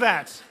didn't do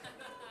that.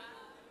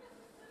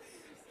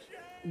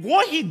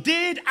 What he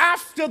did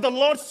after the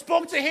Lord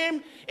spoke to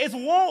him is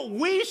what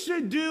we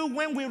should do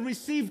when we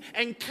receive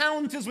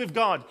encounters with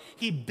God.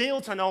 He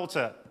built an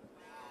altar.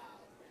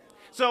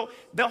 So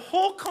the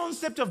whole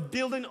concept of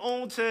building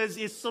altars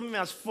is something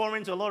that's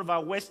foreign to a lot of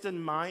our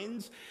Western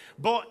minds,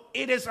 but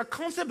it is a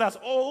concept that's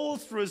all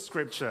through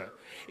Scripture.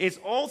 It's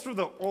all through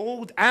the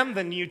Old and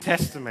the New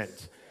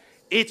Testament.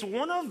 It's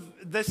one of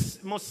the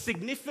most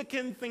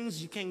significant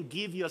things you can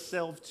give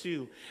yourself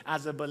to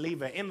as a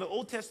believer. In the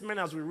Old Testament,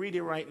 as we read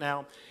it right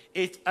now,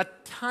 it's a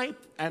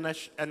type and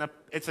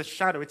it's a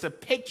shadow. It's a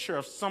picture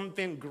of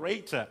something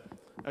greater,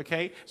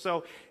 okay?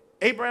 So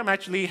Abraham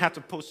actually had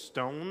to put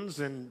stones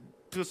and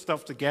put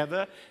stuff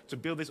together to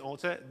build this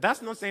altar.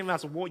 That's not saying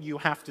that's what you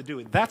have to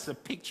do. That's a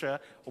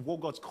picture of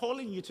what God's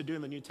calling you to do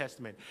in the New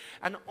Testament.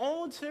 An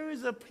altar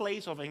is a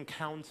place of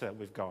encounter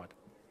with God.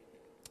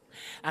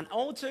 An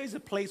altar is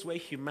a place where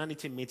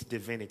humanity meets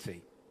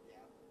divinity.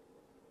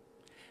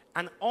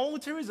 An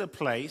altar is a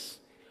place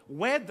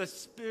where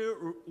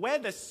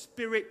the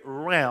spirit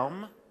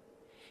realm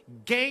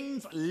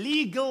gains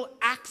legal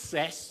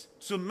access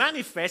to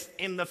manifest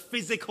in the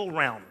physical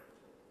realm.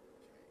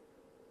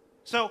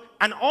 So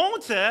an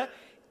altar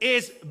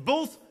is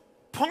both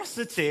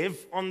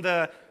positive on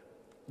the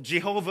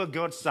Jehovah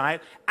God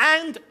side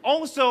and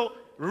also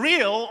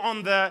real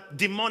on the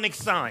demonic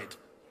side.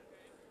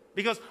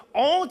 Because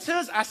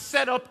altars are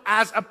set up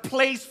as a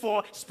place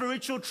for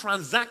spiritual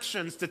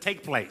transactions to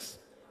take place.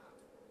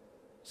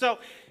 So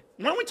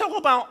when we talk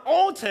about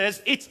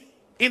altars,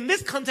 in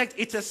this context,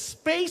 it's a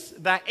space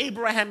that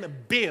Abraham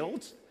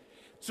built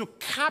to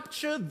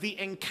capture the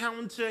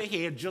encounter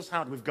he had just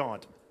had with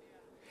God.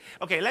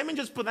 Okay, let me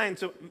just put that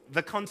into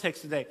the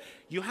context today.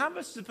 You have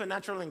a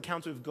supernatural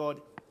encounter with God.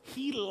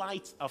 He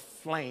lights a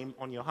flame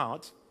on your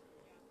heart.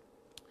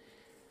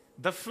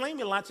 The flame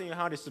he lights on your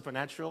heart is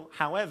supernatural.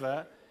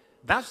 However,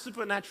 that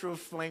supernatural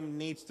flame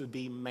needs to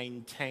be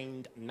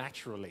maintained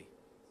naturally.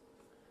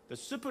 The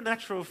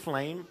supernatural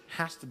flame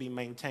has to be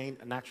maintained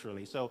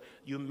naturally. So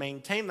you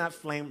maintain that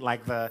flame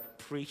like the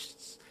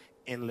priests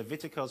in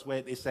Leviticus,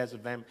 where it says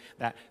of them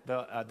that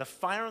the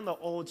fire on the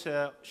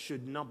altar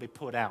should not be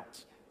put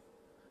out,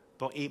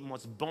 but it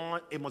must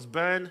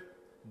burn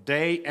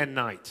day and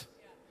night.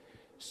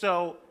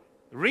 So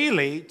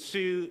really,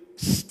 to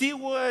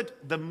steward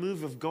the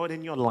move of God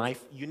in your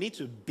life, you need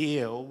to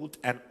build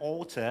an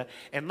altar,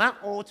 and that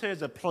altar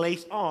is a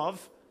place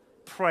of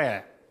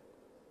prayer.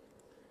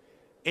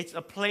 It's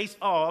a place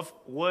of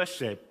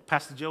worship.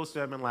 Pastor Joe's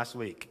sermon last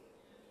week.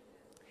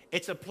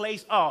 It's a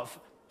place of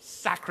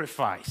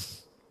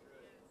sacrifice.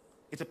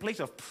 It's a place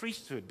of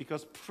priesthood,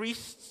 because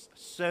priests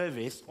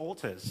service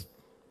altars.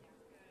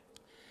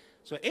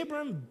 So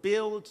Abraham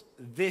built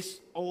this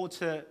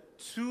altar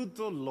to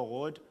the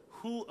Lord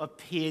who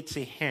appeared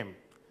to him.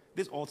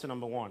 This altar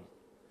number one.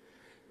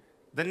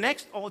 The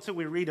next altar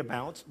we read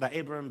about that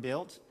Abraham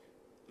built,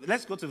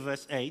 let's go to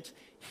verse 8.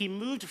 He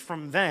moved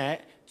from there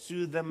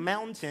to the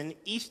mountain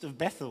east of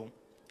Bethel,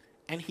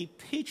 and he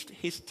pitched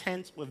his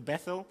tent with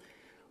Bethel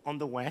on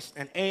the west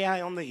and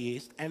Ai on the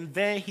east, and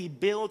there he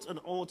built an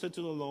altar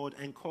to the Lord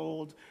and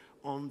called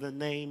on the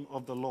name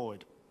of the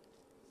Lord.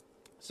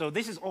 So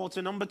this is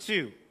altar number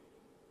 2.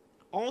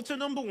 Altar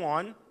number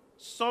 1,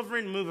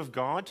 sovereign move of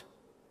God.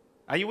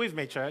 Are you with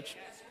me, church?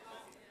 Yes.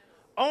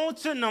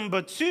 Altar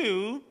number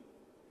 2,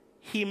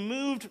 he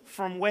moved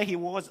from where he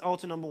was,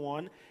 altar number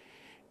 1,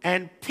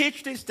 and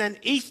pitched his tent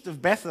east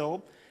of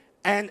Bethel,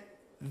 and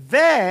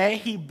there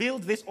he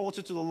built this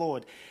altar to the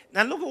Lord.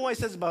 Now look at what it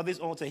says about this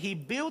altar. He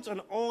built an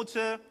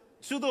altar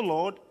to the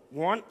Lord,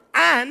 1,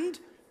 and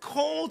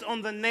called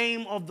on the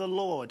name of the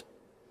Lord.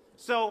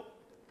 So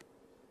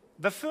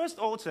the first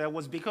altar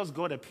was because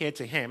God appeared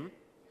to him.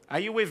 Are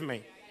you with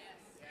me?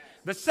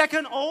 The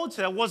second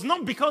altar was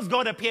not because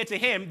God appeared to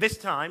him this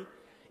time.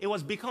 It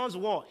was because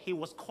what? He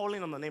was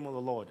calling on the name of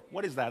the Lord.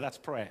 What is that? That's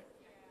prayer.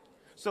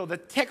 So the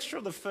texture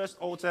of the first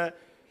altar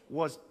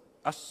was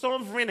a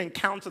sovereign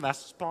encounter that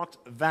sparked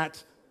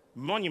that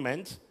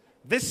monument.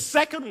 This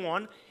second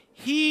one,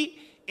 he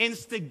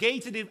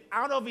instigated it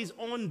out of his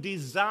own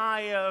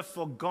desire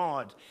for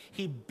God.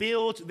 He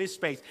built this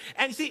space.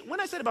 And see,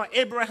 when I said about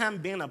Abraham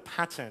being a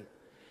pattern,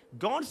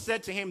 God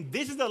said to him,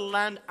 this is the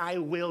land I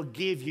will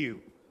give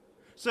you.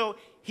 So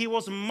he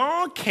was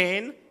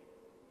marking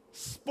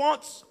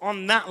spots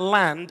on that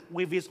land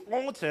with his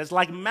altars,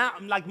 like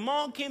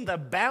marking the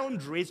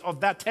boundaries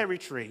of that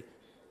territory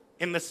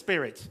in the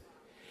spirit.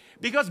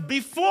 Because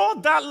before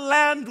that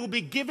land will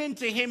be given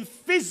to him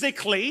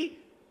physically,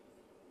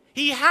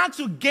 he had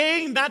to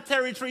gain that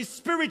territory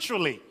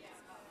spiritually.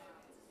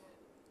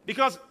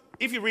 Because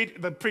if you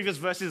read the previous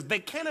verses, the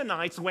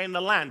Canaanites were in the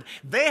land.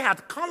 They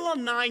had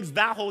colonized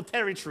that whole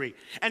territory.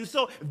 And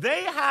so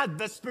they had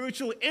the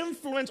spiritual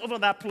influence over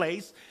that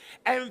place.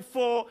 And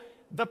for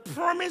the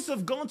promise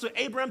of God to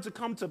Abraham to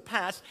come to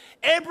pass,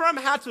 Abraham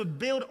had to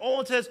build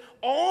altars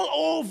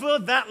all over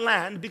that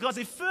land, because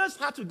he first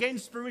had to gain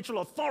spiritual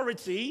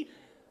authority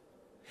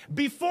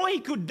before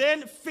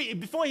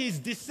his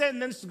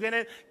descendants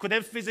could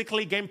then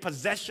physically gain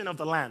possession of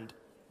the land.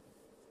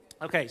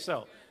 Okay,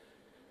 so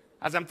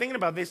as I'm thinking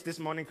about this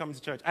morning coming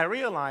to church, I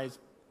realize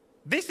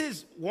this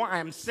is what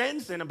I'm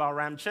sensing about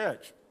Ram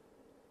Church.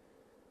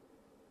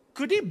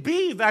 Could it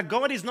be that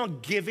God is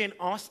not giving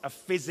us a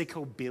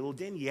physical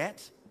building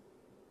yet?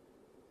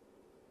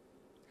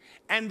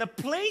 And the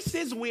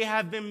places we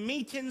have been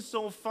meeting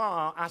so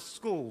far are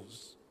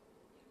schools.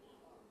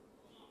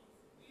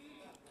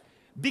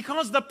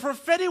 Because the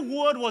prophetic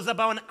word was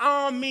about an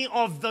army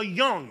of the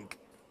young.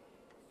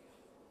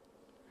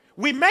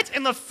 We met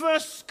in the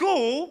first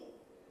school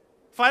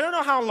for I don't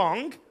know how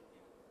long.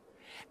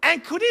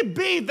 And could it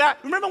be that,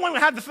 remember when we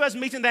had the first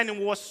meeting then, it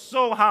was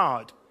so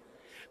hard.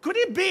 Could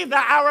it be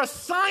that our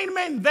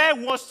assignment there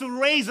was to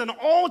raise an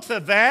altar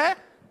there?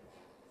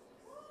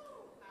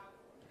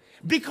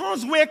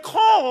 Because we're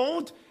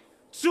called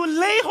to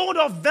lay hold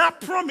of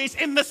that promise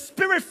in the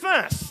spirit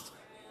first.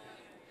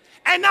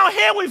 And now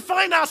here we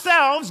find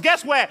ourselves,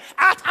 guess where?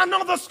 At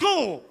another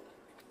school.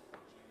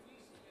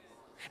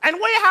 And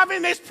we're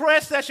having these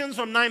prayer sessions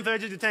from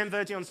 9:30 to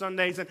 10:30 on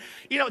Sundays. And,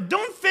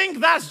 don't think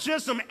that's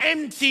just some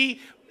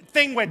empty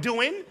thing we're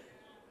doing.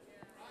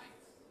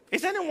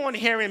 Is anyone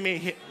hearing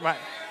me? Right.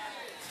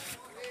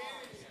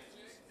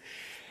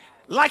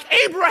 Like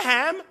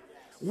Abraham,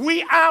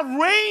 we are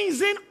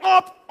raising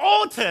up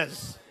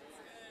altars.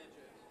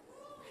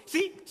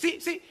 See,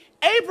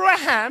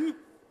 Abraham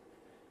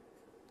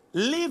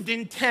lived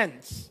in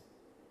tents.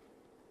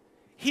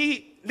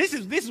 This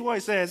is what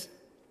it says.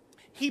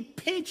 He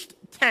pitched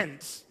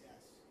tents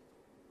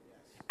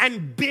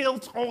and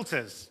built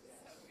altars.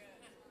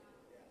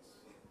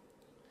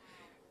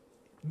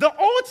 The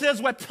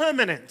altars were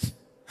permanent.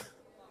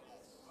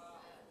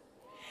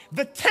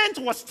 The tent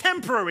was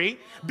temporary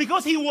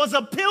because he was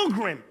a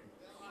pilgrim.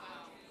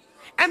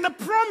 And the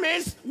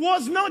promise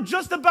was not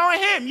just about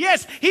him.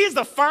 Yes, he's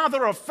the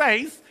father of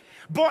faith,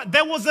 but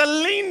there was a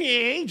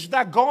lineage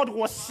that God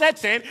was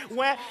setting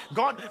where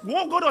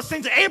what God was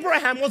saying to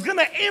Abraham was going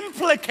to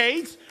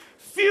implicate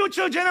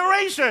future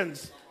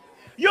generations.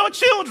 Your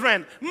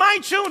children, my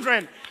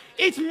children.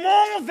 It's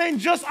more than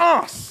just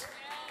us.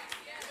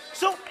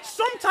 So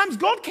sometimes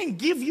God can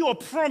give you a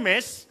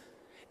promise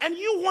and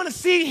you want to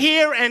see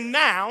here and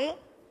now,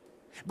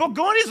 but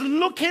God is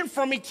looking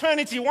from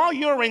eternity while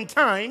you're in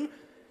time,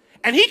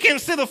 and he can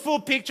see the full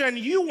picture, and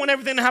you want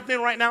everything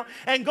happening right now,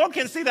 and God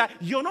can see that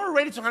you're not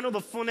ready to handle the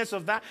fullness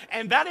of that,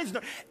 and that is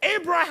not.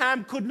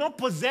 Abraham could not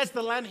possess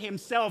the land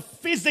himself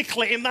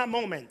physically in that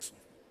moment.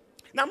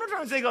 Now, I'm not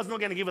trying to say God's not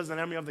going to give us an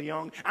army of the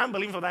young. I'm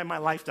believing for that in my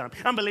lifetime.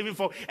 I'm believing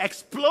for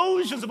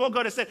explosions of what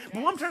God has said.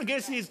 But what I'm trying to get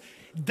to see is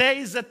there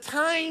is a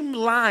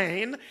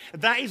timeline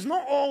that is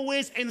not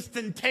always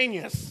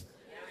instantaneous.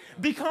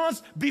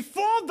 Because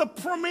before the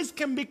promise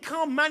can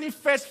become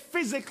manifest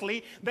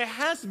physically, there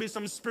has to be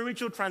some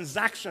spiritual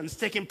transactions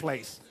taking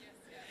place.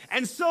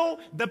 And so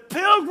the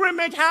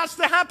pilgrimage has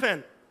to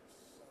happen.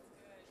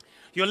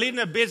 You're leading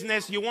a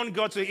business. You want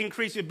God to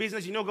increase your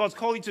business. You know God's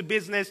called you to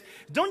business.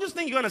 Don't just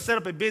think you're going to set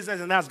up a business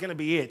and that's going to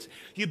be it.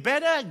 You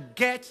better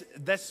get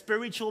the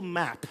spiritual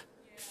map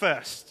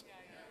first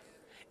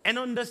and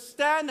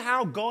understand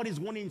how God is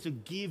wanting to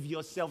give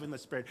yourself in the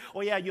spirit. Oh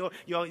yeah,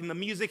 you're in the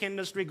music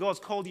industry. God's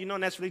called you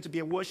not necessarily to be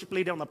a worship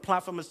leader on the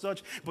platform as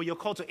such, but you're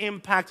called to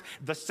impact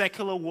the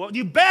secular world.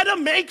 You better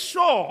make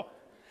sure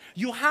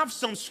you have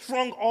some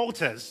strong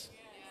altars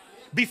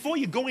before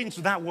you go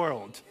into that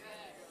world.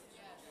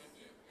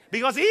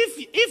 Because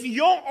if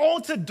your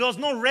altar does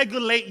not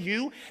regulate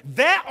you,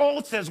 their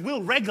altars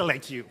will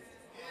regulate you.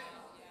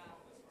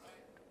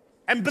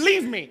 And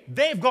believe me,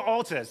 they've got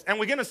altars. And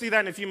we're going to see that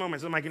in a few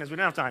moments. Oh my goodness, we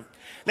don't have time.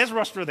 Let's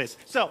rush through this.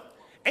 So,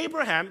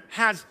 Abraham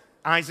has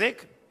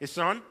Isaac, his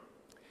son.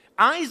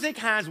 Isaac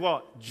has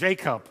what?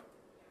 Jacob.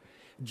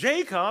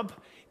 Jacob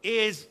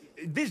is,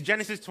 this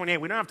Genesis 28.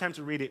 We don't have time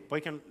to read it, but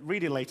we can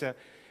read it later.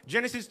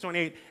 Genesis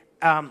 28.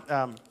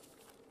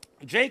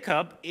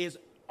 Jacob is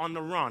on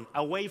the run,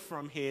 away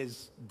from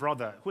his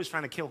brother, who is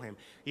trying to kill him.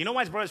 You know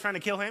why his brother is trying to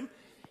kill him?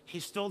 He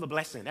stole the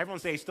blessing. Everyone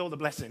say he stole the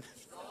blessing.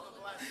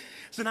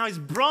 So now his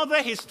brother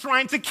is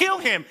trying to kill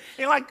him.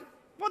 You're like,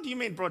 what do you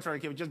mean, bro, trying to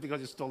kill him just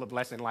because he stole the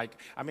blessing? Like,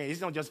 I mean,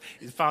 it's not just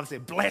his father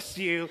said, bless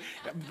you.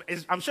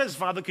 I'm sure his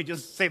father could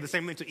just say the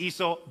same thing to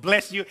Esau,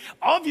 bless you.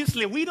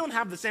 Obviously, we don't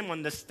have the same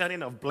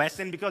understanding of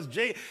blessing because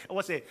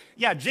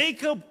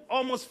Jacob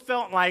almost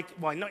felt like,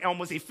 well, not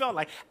almost, he felt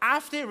like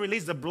after he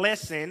released the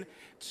blessing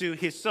to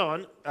his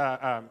son,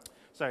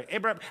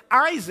 Abraham,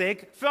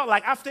 Isaac felt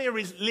like after he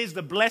released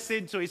the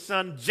blessing to his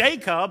son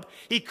Jacob,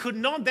 he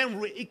couldn't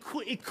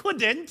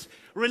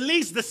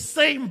release the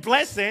same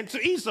blessing to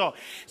Esau.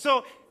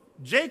 So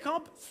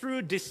Jacob,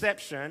 through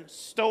deception,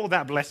 stole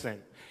that blessing.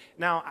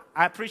 Now,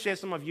 I appreciate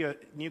some of you are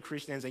new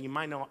Christians and you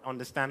might not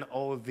understand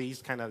all of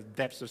these kind of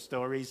depths of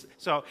stories.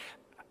 So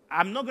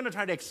I'm not going to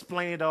try to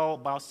explain it all,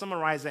 but I'll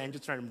summarize it and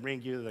just try to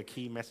bring you the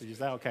key message. Is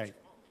that okay?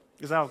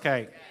 Is that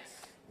okay? Yes.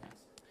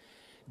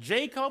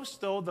 Jacob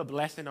stole the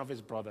blessing of his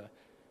brother,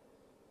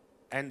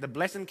 and the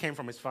blessing came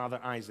from his father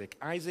Isaac.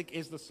 Isaac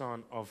is the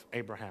son of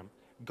Abraham.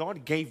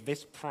 God gave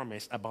this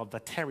promise about the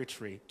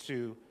territory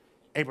to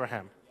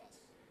Abraham.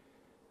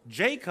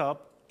 Jacob,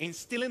 in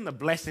stealing the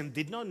blessing,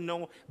 did not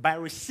know by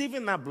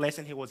receiving that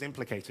blessing he was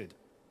implicated.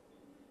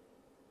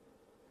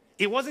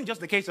 It wasn't just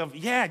the case of,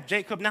 yeah,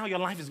 Jacob, now your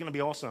life is going to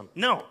be awesome.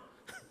 No.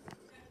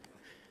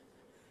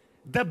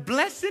 The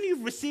blessing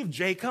you've received,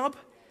 Jacob,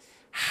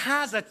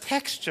 has a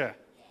texture.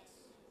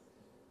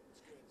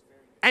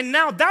 And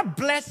now that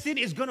blessing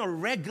is going to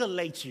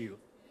regulate you.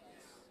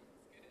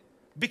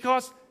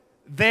 Because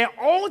there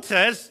are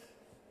altars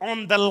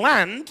on the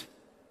land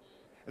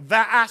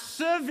that are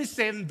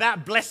servicing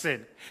that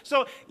blessing.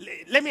 So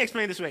let me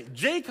explain it this way.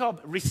 Jacob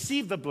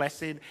received the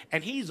blessing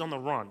and he's on the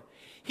run.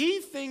 He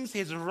thinks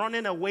he's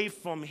running away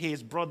from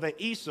his brother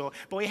Esau,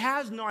 but he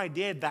has no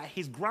idea that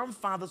his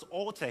grandfather's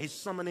altar is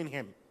summoning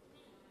him.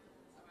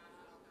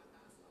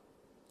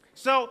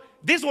 So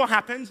this is what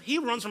happens. He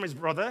runs from his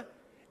brother.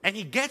 And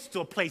he gets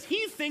to a place.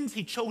 He thinks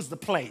he chose the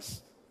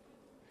place.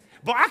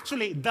 But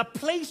actually, the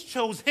place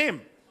chose him.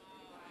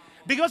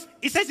 Because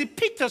it says he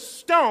picked a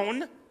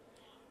stone,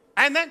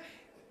 and then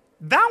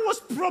That was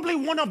probably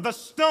one of the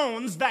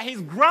stones that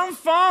his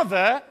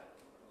grandfather,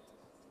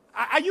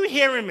 are you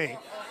hearing me?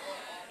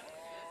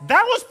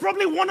 That was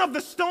probably one of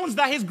the stones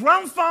that his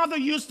grandfather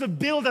used to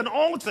build an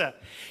altar.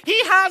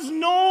 He has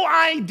no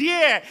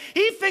idea.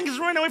 He thinks he's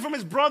running away from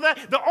his brother.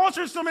 The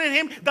altar is summoning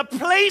him. The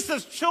place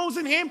has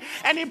chosen him.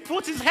 And he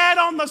puts his head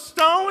on the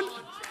stone.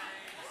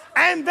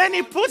 And then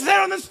he puts his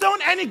head on the stone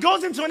and he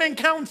goes into an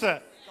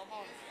encounter.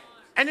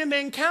 And in the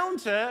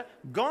encounter,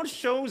 God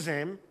shows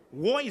him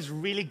what is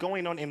really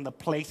going on in the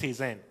place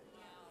he's in.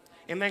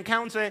 In the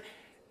encounter,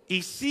 he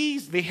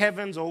sees the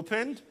heavens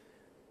opened.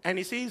 And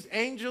he sees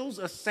angels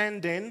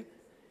ascending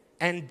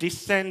and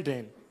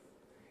descending.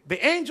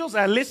 The angels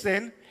are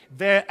listening,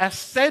 they're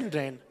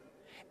ascending,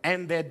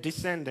 and they're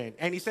descending.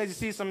 And he says he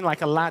sees something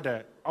like a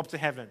ladder up to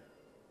heaven.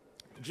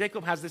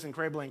 Jacob has this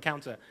incredible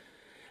encounter.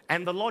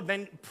 And the Lord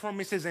then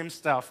promises him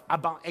stuff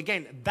about,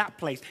 again, that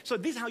place. So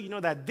this is how you know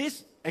that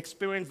this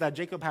experience that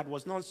Jacob had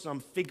was not some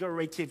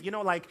figurative,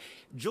 like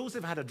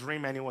Joseph had a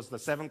dream and it was the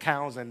 7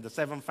 cows and the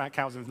 7 fat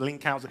cows and lean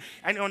cows.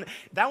 And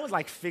that was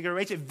like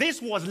figurative.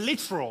 This was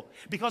literal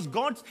because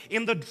God,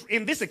 in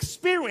this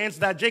experience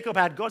that Jacob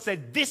had, God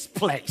said, this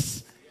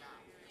place.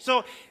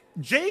 So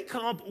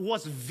Jacob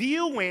was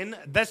viewing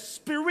the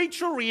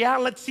spiritual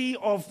reality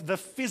of the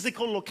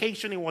physical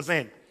location he was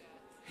in.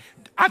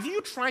 Have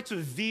you tried to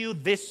view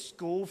this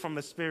school from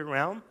the spirit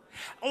realm?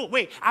 Oh,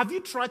 wait. Have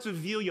you tried to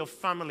view your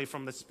family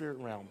from the spirit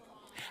realm?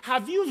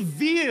 Have you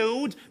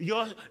viewed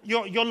your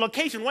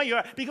location where you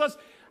are? Because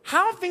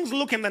how things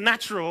look in the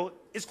natural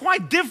is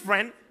quite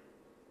different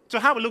to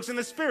how it looks in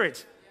the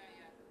spirit.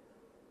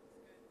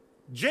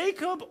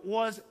 Jacob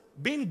was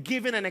being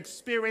given an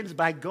experience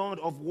by God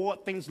of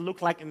what things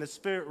look like in the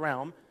spirit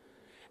realm.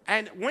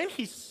 And when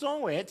he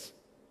saw it,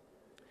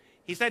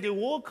 he said he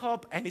woke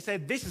up and he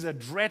said, this is a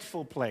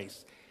dreadful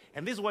place.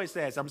 And this is what it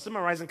says. I'm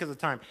summarizing because of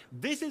time.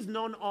 This is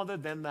none other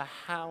than the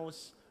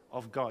house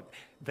of God,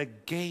 the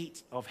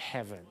gate of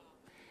heaven.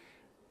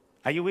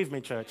 Are you with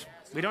me, church?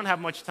 We don't have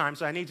much time,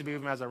 so I need to be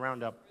with me as I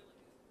round up.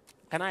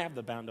 Can I have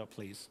the band up,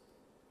 please?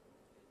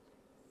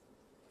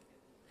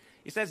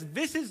 He says,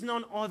 this is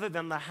none other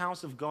than the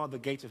house of God, the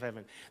gate of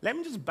heaven. Let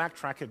me just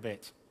backtrack a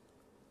bit.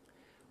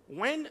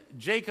 When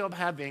Jacob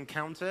had the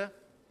encounter,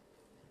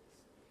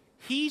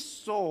 he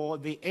saw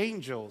the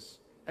angels.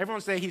 Everyone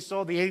say he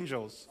saw the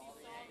angels.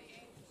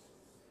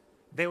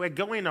 They were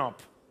going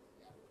up.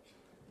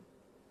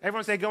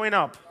 Everyone say going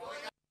up.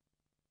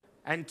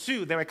 And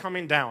 2, they were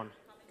coming down.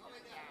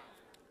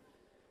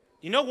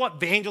 You know what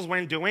the angels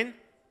weren't doing?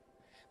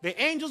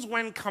 The angels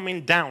weren't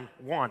coming down,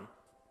 1,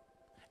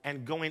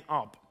 and going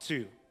up,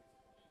 2.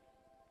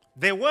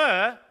 They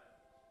were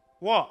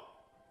what?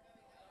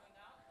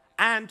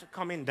 And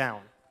coming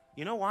down.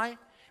 You know why?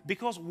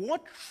 Because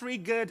what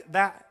triggered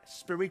that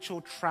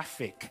spiritual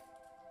traffic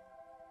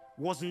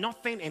was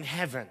nothing in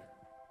heaven.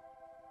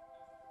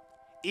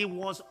 It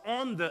was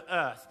on the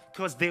earth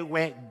because they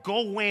were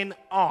going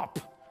up.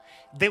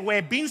 They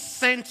were being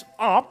sent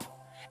up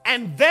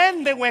and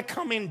then they were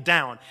coming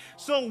down.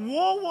 So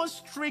what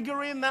was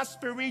triggering that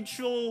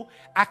spiritual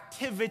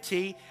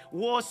activity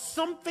was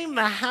something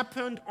that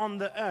happened on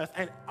the earth.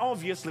 And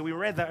obviously, we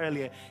read that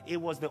earlier, it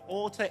was the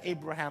altar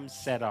Abraham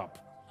set up.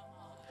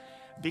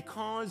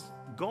 Because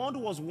God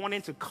was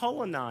wanting to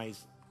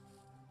colonize,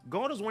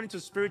 God was wanting to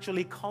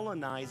spiritually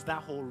colonize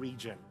that whole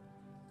region.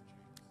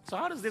 So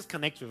how does this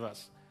connect with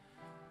us?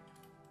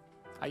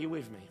 Are you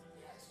with me?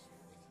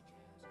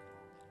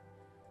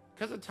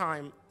 Because of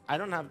time,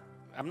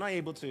 I'm not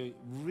able to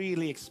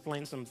really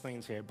explain some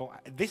things here, but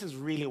this is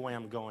really where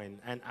I'm going,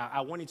 and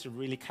I want you to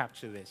really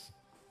capture this.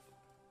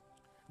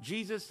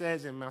 Jesus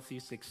says in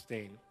Matthew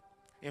 16,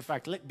 in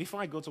fact,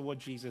 before I go to what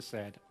Jesus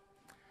said,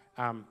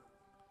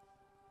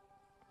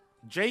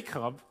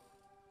 Jacob,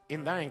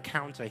 in that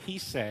encounter, he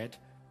said,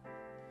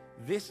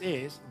 this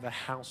is the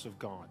house of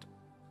God.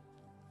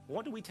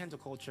 What do we tend to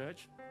call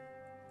church?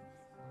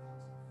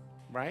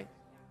 Right?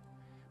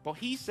 But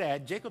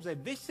Jacob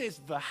said, this is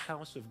the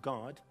house of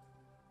God,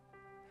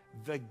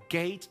 the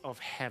gate of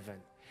heaven.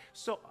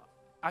 So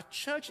a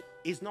church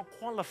is not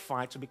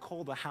qualified to be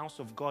called the house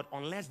of God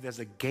unless there's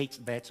a gate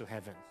there to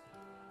heaven.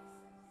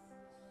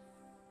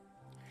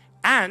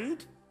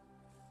 And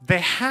there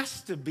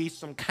has to be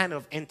some kind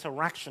of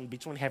interaction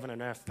between heaven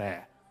and earth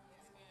there.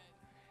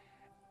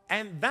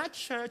 And that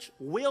church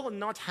will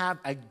not have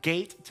a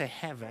gate to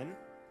heaven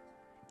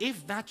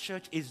if that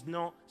church is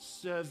not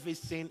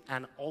servicing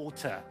an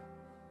altar.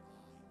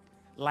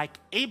 Like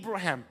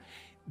Abraham,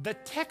 the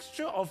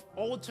texture of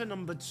altar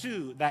number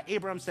 2 that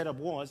Abraham set up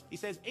was, he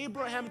says,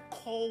 Abraham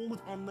called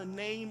on the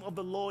name of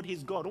the Lord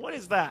his God. What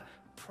is that?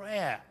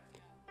 Prayer.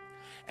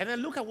 And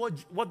then look at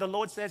what the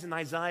Lord says in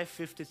Isaiah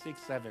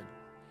 56:7.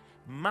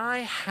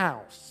 My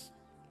house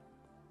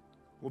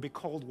will be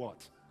called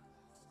what?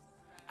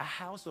 A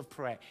house of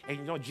prayer.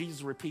 And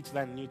Jesus repeats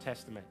that in the New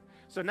Testament.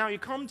 So now you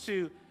come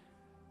to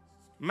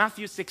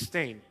Matthew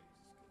 16.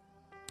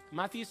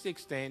 Matthew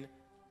 16,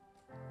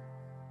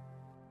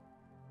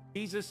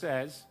 Jesus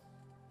says,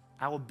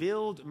 I will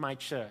build my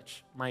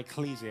church, my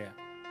ecclesia.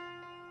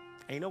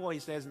 And you know what he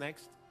says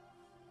next?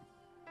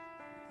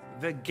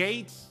 The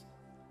gates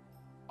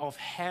of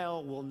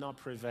hell will not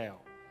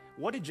prevail.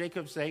 What did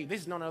Jacob say?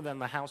 This is none other than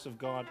the house of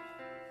God,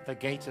 the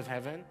gates of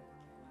heaven.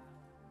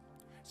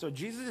 So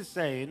Jesus is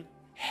saying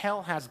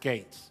hell has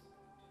gates.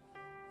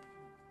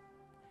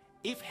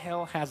 If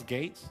hell has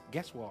gates,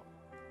 guess what?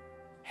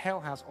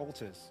 Hell has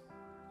altars.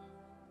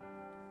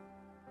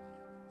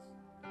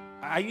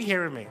 Are you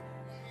hearing me?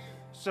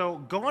 So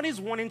God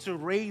is wanting to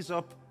raise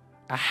up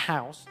a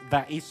house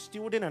that is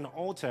stewarding an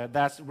altar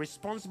that's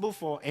responsible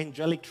for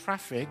angelic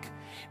traffic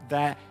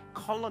that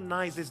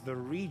colonizes the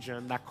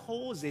region, that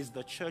causes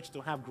the church to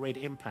have great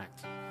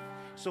impact.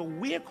 So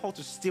we are called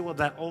to steward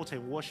that altar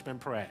in worship and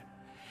prayer.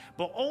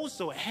 But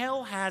also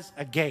hell has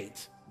a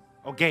gate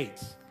or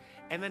gates.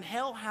 And then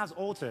hell has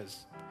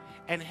altars.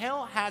 And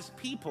hell has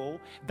people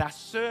that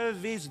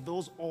service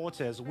those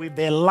altars with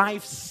their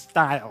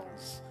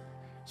lifestyles.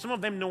 Some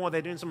of them know what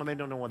they're doing, some of them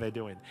don't know what they're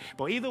doing.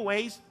 But either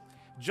ways,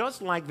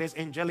 just like there's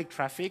angelic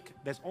traffic,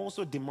 there's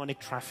also demonic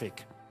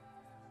traffic.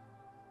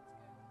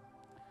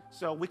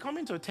 So we come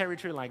into a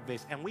territory like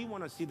this and we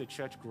want to see the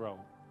church grow.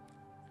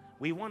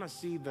 We want to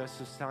see the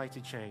society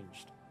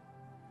changed.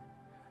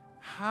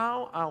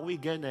 How are we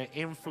going to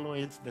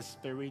influence the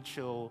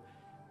spiritual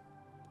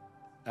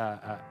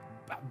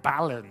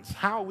balance?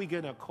 How are we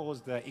going to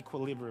cause the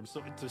equilibrium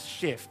to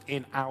shift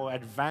in our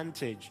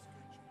advantage?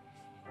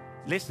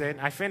 Listen,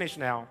 I finish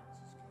now.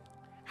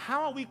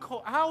 How are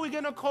we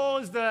going to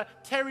cause the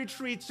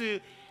territory to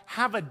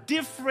have a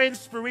different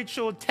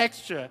spiritual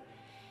texture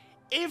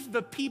if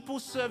the people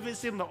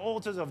servicing the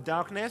altars of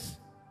darkness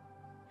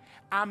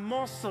are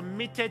more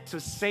submitted to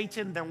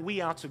Satan than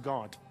we are to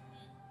God?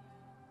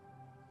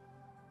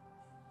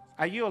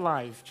 Are you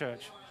alive,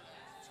 church?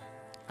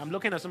 I'm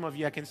looking at some of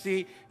you. I can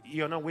see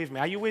you're not with me.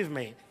 Are you with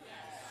me?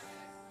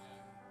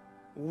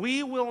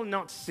 We will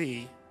not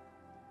see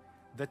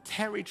the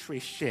territory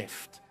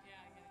shift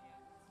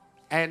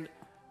and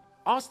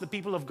us, the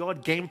people of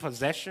God, gain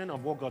possession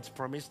of what God's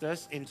promised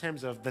us in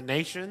terms of the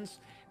nations,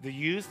 the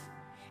youth,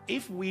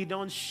 if we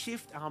don't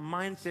shift our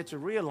mindset to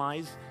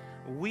realize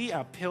we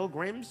are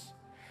pilgrims,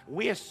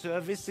 we are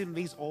servicing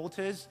these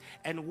altars,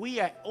 and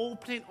we are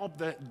opening up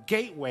the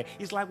gateway.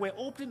 It's like we're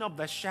opening up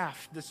the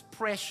shaft, this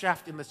prayer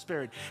shaft in the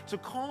spirit, to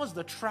cause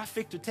the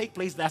traffic to take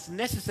place that's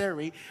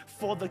necessary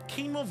for the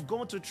kingdom of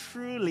God to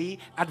truly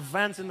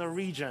advance in the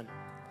region.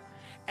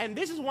 And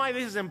this is why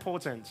this is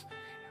important.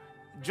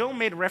 Joe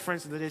made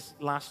reference to this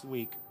last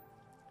week.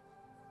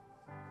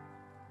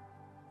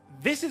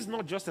 This is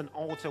not just an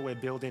altar we're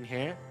building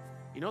here.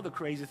 You know the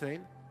crazy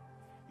thing?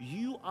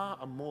 You are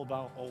a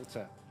mobile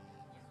altar.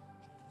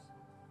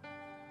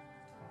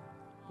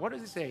 What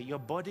does it say? Your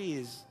body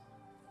is,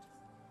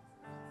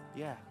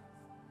 yeah.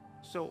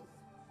 So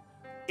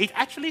it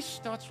actually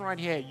starts right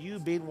here. You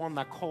being one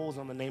that calls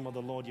on the name of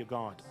the Lord your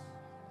God.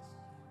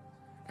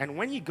 And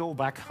when you go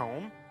back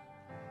home,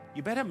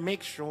 you better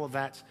make sure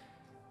that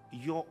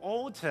your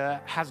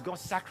altar has got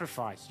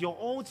sacrifice. Your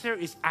altar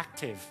is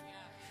active.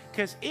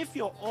 Because if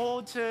your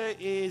altar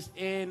is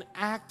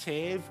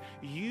inactive,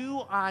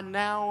 you are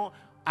now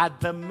at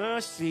the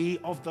mercy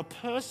of the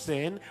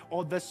person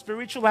or the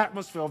spiritual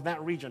atmosphere of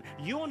that region.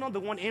 You are not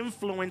the one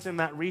influencing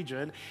that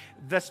region.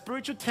 The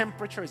spiritual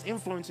temperature is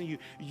influencing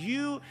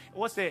you.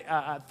 What's it?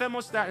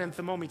 Thermostat and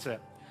thermometer.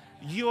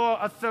 You're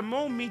a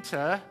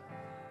thermometer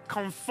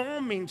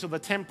conforming to the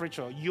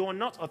temperature. You're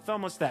not a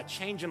thermostat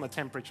changing the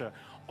temperature.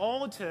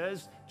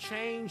 Altars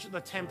change the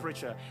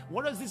temperature.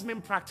 What does this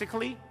mean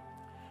practically?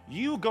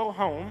 You go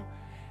home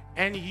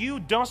and you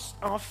dust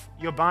off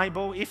your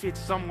Bible if it's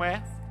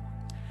somewhere,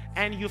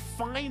 and you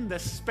find the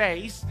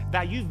space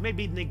that you've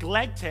maybe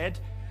neglected,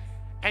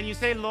 and you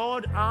say,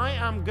 Lord, I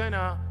am going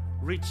to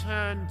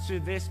return to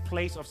this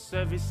place of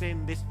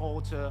servicing this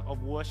altar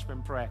of worship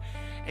and prayer.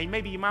 And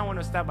maybe you might want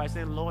to start by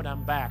saying, Lord,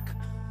 I'm back.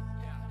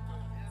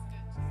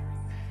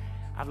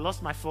 I've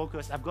lost my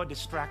focus. I've got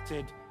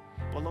distracted.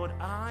 But Lord,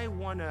 I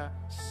want to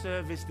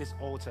service this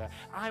altar.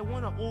 I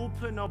want to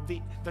open up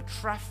the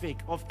traffic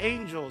of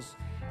angels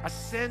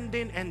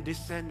ascending and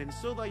descending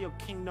so that your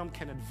kingdom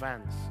can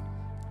advance.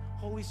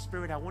 Holy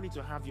Spirit, I want you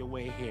to have your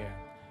way here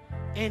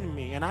in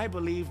me. And I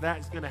believe that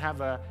is going to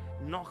have a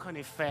knock-on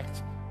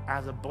effect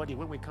as a body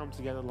when we come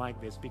together like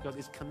this, because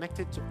it's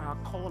connected to our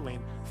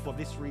calling for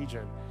this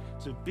region,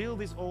 to build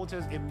these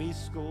altars in these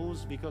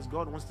schools, because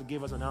God wants to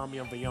give us an army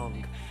of the young.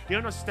 Do you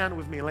understand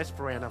with me? Let's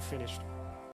pray and I've finished.